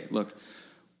 okay, look,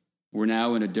 we're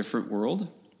now in a different world,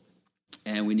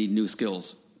 and we need new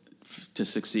skills to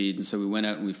succeed. And so we went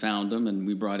out and we found them, and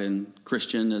we brought in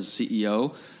Christian as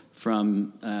CEO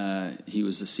from, he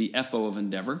was the CFO of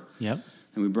Endeavor. Yep.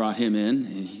 And we brought him in,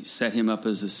 and he set him up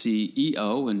as a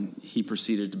CEO, and he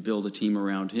proceeded to build a team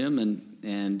around him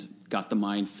and got the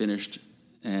mine finished,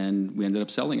 and we ended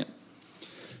up selling it.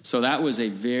 So that was a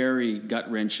very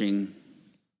gut-wrenching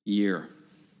year.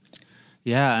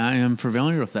 Yeah, I am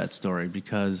familiar with that story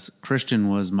because Christian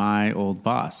was my old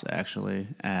boss, actually,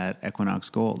 at Equinox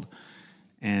Gold.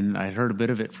 And I'd heard a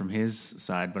bit of it from his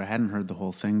side, but I hadn't heard the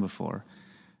whole thing before.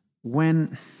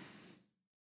 When,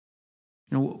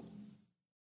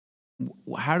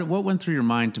 what went through your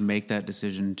mind to make that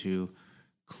decision to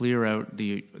clear out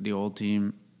the old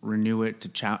team, renew it, to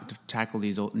tackle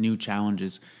these new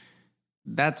challenges?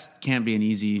 That can't be an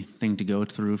easy thing to go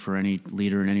through for any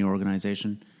leader in any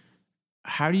organization.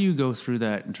 How do you go through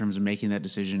that in terms of making that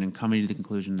decision and coming to the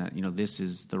conclusion that, this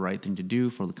is the right thing to do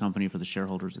for the company, for the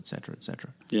shareholders, et cetera, et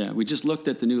cetera? Yeah, we just looked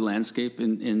at the new landscape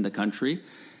in the country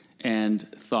and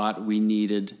thought we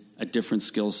needed a different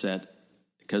skill set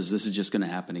because this is just going to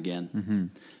happen again. Mm-hmm.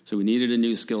 So we needed a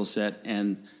new skill set,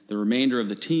 and the remainder of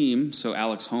the team, so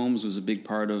Alex Holmes was a big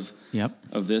part of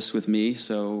this with me.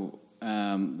 So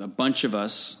a bunch of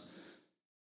us,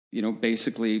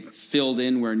 basically filled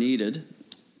in where needed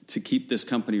to keep this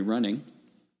company running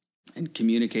and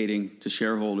communicating to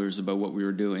shareholders about what we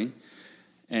were doing,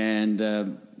 and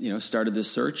started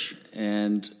this search,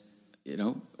 and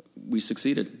we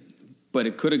succeeded. But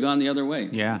it could have gone the other way.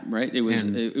 Yeah, right. It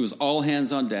was all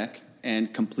hands on deck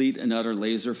and complete and utter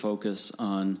laser focus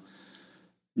on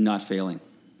not failing.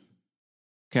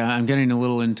 Okay, I'm getting a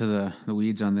little into the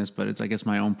weeds on this, but it's, I guess,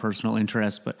 my own personal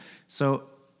interest. But so,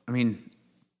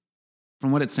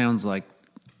 from what it sounds like,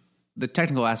 the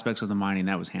technical aspects of the mining,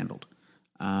 that was handled.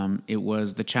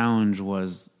 The challenge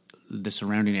was the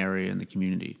surrounding area and the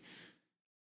community.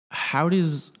 How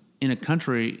does, in a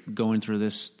country going through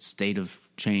this state of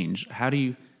change, how do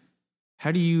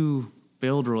you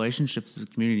build relationships with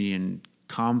the community and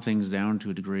calm things down to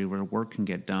a degree where work can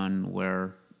get done,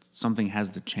 where something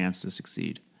has the chance to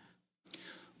succeed?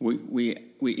 We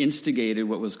instigated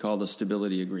what was called a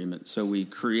stability agreement. So we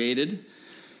created,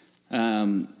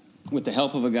 with the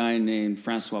help of a guy named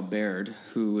Francois Baird,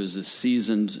 who was a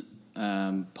seasoned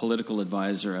political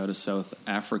advisor out of South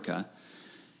Africa.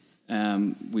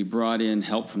 We brought in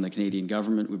help from the Canadian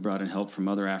government. We brought in help from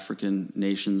other African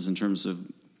nations in terms of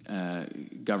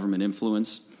government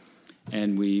influence.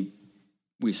 And we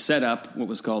set up what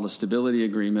was called a stability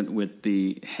agreement with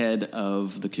the head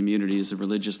of the communities, the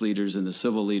religious leaders and the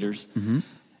civil leaders. Mm-hmm.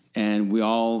 And we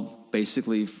all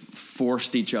basically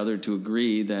forced each other to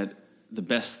agree that the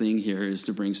best thing here is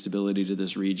to bring stability to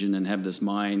this region and have this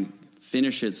mine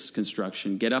finish its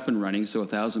construction, get up and running so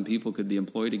 1,000 people could be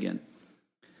employed again.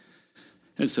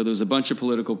 And so there was a bunch of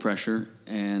political pressure,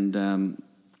 and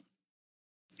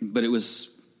but it was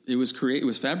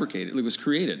fabricated. It was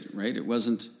created, right? It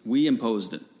wasn't, we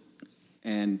imposed it.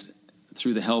 And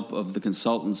through the help of the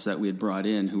consultants that we had brought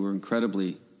in, who were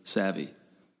incredibly savvy.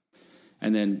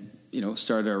 And then,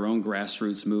 started our own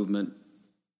grassroots movement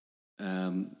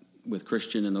with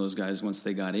Christian and those guys once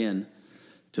they got in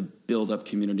to build up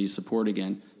community support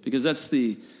again. Because that's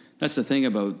the thing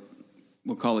about,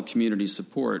 we'll call it community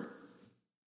support.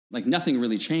 Like, nothing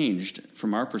really changed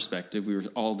from our perspective. We were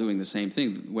all doing the same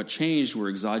thing. What changed were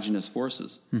exogenous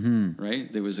forces, mm-hmm.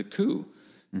 right? There was a coup.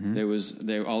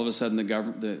 Mm-hmm. All of a sudden,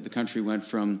 the country went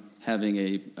from having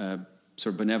a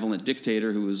sort of benevolent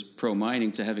dictator who was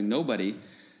pro-mining to having nobody,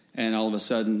 and all of a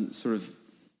sudden, sort of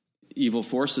evil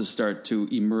forces start to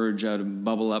emerge out and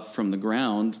bubble up from the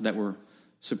ground that were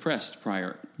suppressed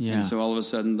prior. Yeah. And so all of a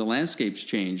sudden, the landscape's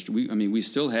changed. We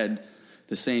still had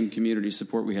the same community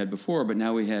support we had before, but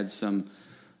now we had some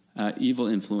evil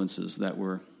influences that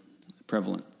were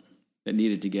prevalent that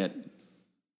needed to get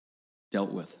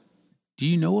dealt with. Do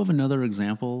you know of another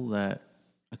example that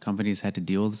a company's had to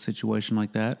deal with a situation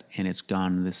like that and it's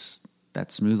gone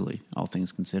that smoothly, all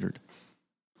things considered?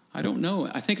 I don't know.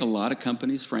 I think a lot of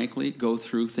companies, frankly, go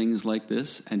through things like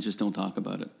this and just don't talk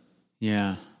about it.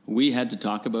 Yeah. We had to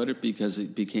talk about it because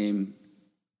it became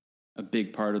a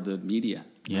big part of the media.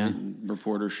 Yeah. Right?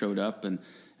 Reporters showed up and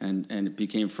it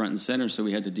became front and center, so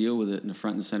we had to deal with it in a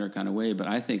front and center kind of way. But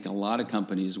I think a lot of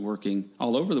companies working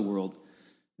all over the world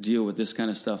deal with this kind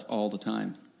of stuff all the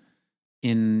time.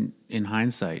 In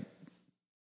hindsight,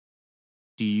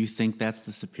 do you think that's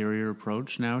the superior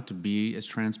approach now, to be as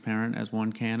transparent as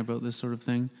one can about this sort of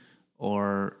thing?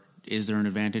 Or is there an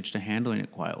advantage to handling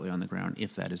it quietly on the ground,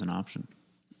 if that is an option?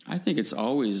 I think it's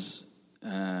always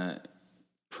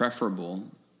preferable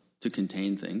to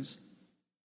contain things,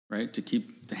 right?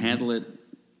 To handle it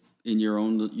in your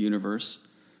own universe.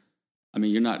 I mean,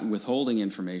 you're not withholding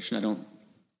information. I don't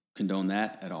condone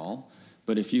that at all.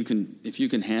 But if you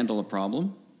can handle a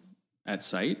problem at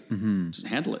site, just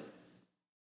handle it.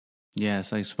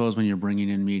 Yes, I suppose when you're bringing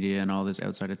in media and all this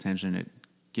outside attention, it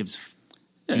gives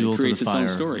fuel it creates to the fire.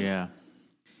 its own story. Yeah.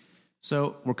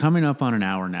 So we're coming up on an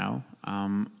hour now.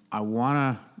 I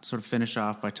want to sort of finish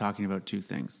off by talking about two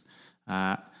things,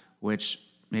 which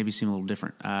maybe seem a little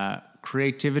different.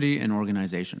 Creativity and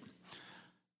organization.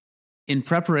 In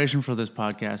preparation for this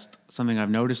podcast, something I've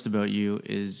noticed about you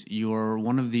is you're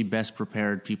one of the best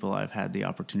prepared people I've had the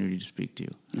opportunity to speak to.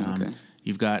 Okay.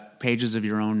 You've got pages of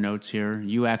your own notes here.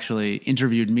 You actually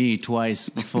interviewed me twice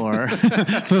before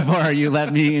before you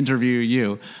let me interview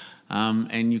you.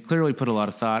 And you clearly put a lot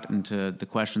of thought into the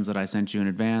questions that I sent you in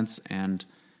advance. And,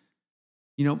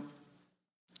 you know,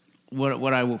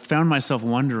 what I found myself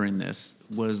wondering is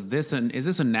this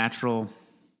a natural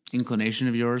inclination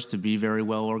of yours to be very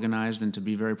well organized and to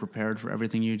be very prepared for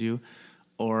everything you do?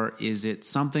 Or is it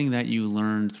something that you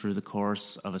learned through the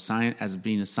course of as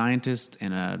being a scientist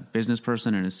and a business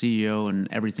person and a CEO and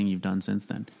everything you've done since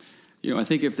then? You know, I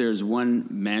think if there's one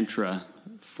mantra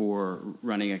for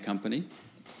running a company,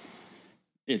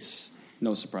 it's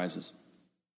no surprises.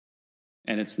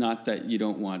 And it's not that you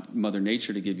don't want Mother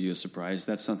Nature to give you a surprise.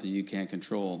 That's something you can't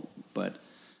control. But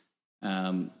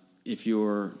if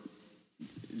your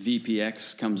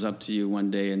VPX comes up to you one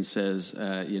day and says,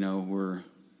 we're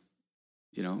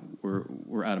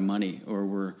out of money, or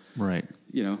we're right,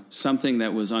 something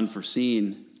that was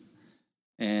unforeseen,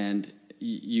 and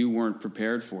you weren't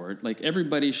prepared for it. Like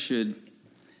everybody should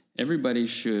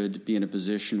be in a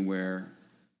position where,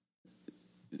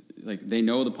 like, they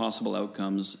know the possible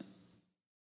outcomes,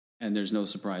 and there's no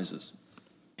surprises.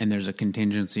 And there's a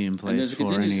contingency in place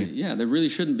for any. Yeah, there really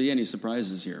shouldn't be any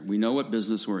surprises here. We know what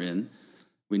business we're in.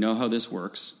 We know how this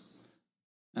works.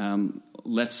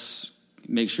 Let's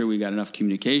make sure we got enough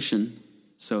communication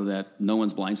so that no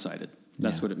one's blindsided.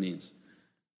 That's what it means.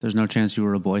 There's no chance you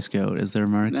were a Boy Scout, is there,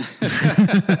 Mark?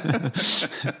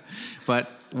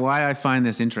 But why I find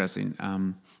this interesting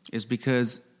is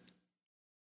because,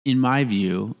 in my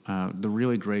view, the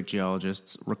really great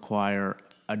geologists require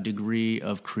a degree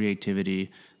of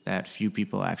creativity that few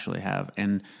people actually have.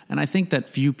 And I think that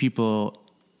few people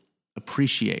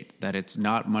appreciate that it's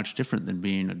not much different than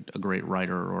being a great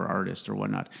writer or artist or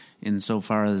whatnot,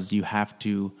 insofar as you have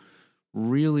to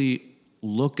really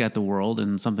look at the world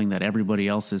and something that everybody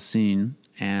else has seen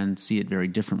and see it very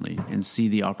differently and see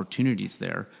the opportunities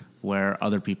there where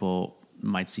other people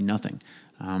might see nothing.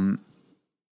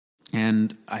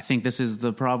 And I think this is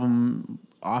the problem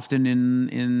often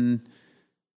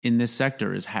in this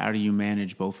sector, is how do you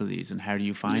manage both of these, and how do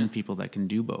you find people that can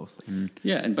do both?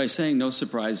 And by saying no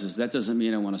surprises, that doesn't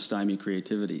mean I want to stymie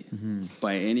creativity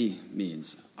by any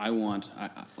means. I want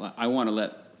to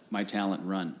let my talent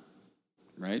run,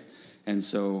 right? And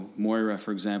so Moira,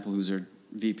 for example, who's our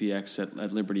VPX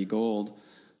at Liberty Gold,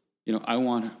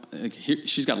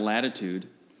 she's got latitude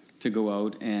to go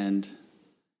out and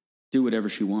do whatever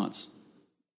she wants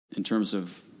in terms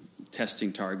of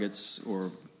testing targets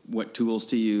or what tools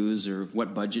to use or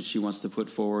what budget she wants to put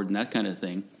forward and that kind of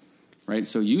thing, right?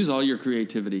 So use all your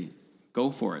creativity. Go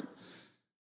for it.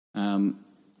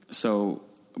 So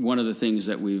one of the things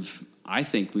that I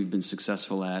think we've been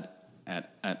successful at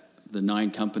the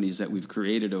 9 companies that we've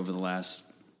created over the last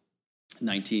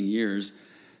 19 years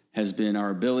has been our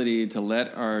ability to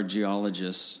let our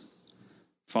geologists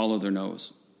follow their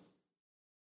nose,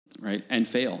 right? And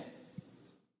fail.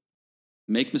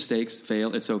 Make mistakes,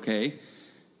 fail, it's okay.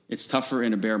 It's tougher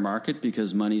in a bear market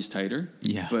because money's tighter.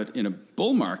 Yeah. But in a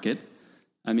bull market,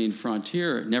 I mean,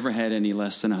 Frontier never had any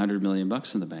less than $100 million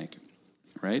in the bank,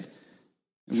 right?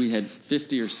 And we had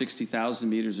 50 or 60,000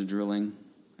 meters of drilling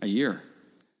a year,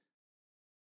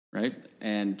 right?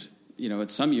 And, at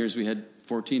some years we had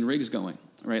 14 rigs going,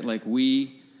 right? Like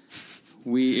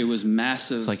it was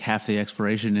massive. It's like half the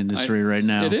exploration industry right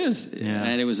now. It is. Yeah.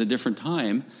 And it was a different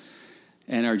time.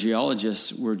 And our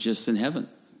geologists were just in heaven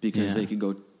because they could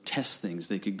go test things.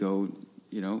 They could go,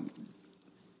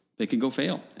 they could go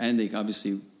fail. And they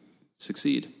obviously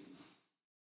succeed.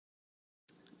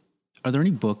 Are there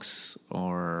any books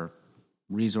or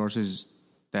resources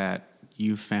that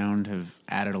you found have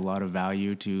added a lot of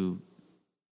value to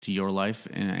your life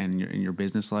and in your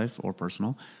business life or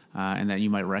personal, and that you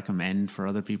might recommend for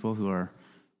other people who are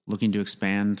looking to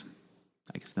expand,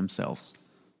 I guess, themselves?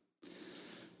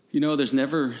 There's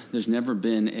never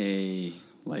been a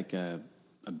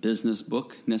business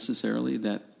book necessarily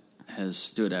that has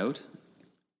stood out.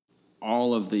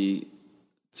 All of the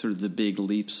sort of the big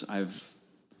leaps I've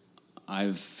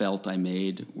felt I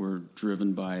made were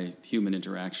driven by human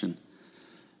interaction,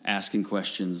 asking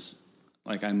questions.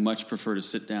 Like, I much prefer to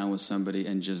sit down with somebody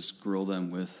and just grill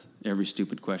them with every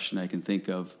stupid question I can think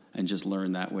of and just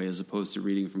learn that way, as opposed to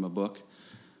reading from a book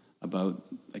about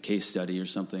a case study or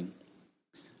something.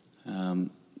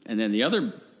 And then the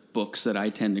other books that I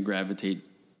tend to gravitate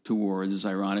towards,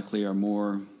 ironically, are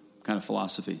more kind of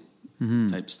philosophy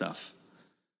type stuff.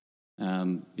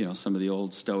 Some of the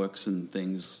old Stoics and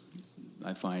things,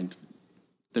 I find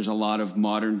there's a lot of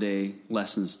modern day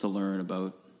lessons to learn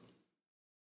about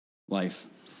life.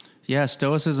 Yeah,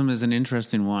 Stoicism is an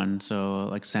interesting one. So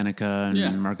like Seneca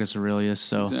and Marcus Aurelius.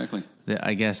 So exactly.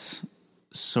 I guess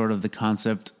sort of the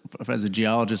concept, as a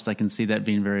geologist, I can see that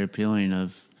being very appealing,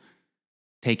 of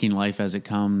taking life as it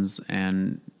comes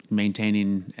and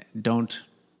maintaining, don't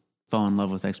fall in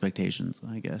love with expectations,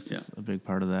 I guess is a big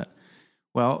part of that.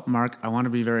 Well, Mark, I want to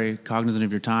be very cognizant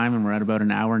of your time, and we're at about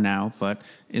an hour now, but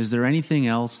is there anything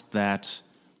else that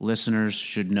listeners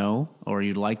should know or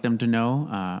you'd like them to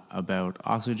know about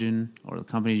Oxygen or the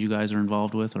companies you guys are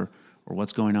involved with, or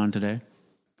what's going on today?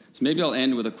 So maybe I'll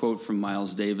end with a quote from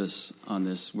Miles Davis on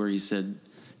this, where he said,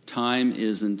 "Time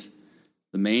isn't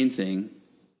the main thing,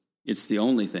 it's the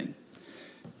only thing."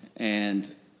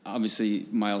 And obviously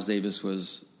Miles Davis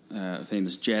was a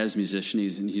famous jazz musician.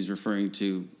 He's referring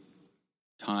to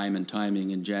time and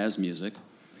timing in jazz music.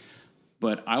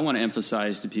 But I want to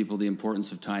emphasize to people the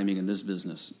importance of timing in this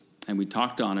business. And we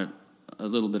talked on it a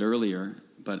little bit earlier,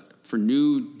 but for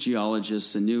new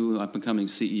geologists and new up-and-coming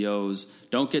CEOs,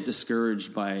 don't get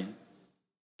discouraged by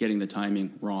getting the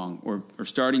timing wrong or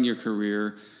starting your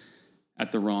career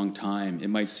at the wrong time. It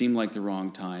might seem like the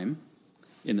wrong time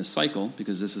in the cycle,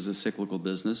 because this is a cyclical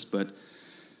business, but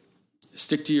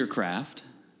stick to your craft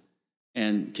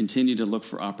and continue to look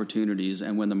for opportunities.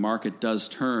 And when the market does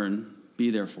turn,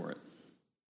 be there for it.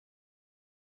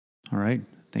 All right.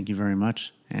 Thank you very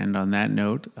much. And on that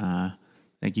note,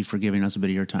 thank you for giving us a bit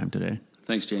of your time today.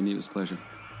 Thanks, Jamie. It was a pleasure.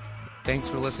 Thanks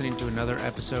for listening to another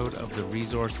episode of the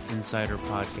Resource Insider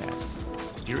Podcast.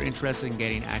 If you're interested in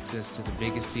getting access to the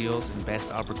biggest deals and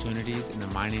best opportunities in the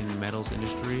mining and metals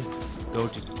industry, go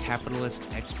to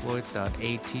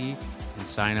capitalistexploits.at and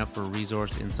sign up for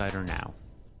Resource Insider now.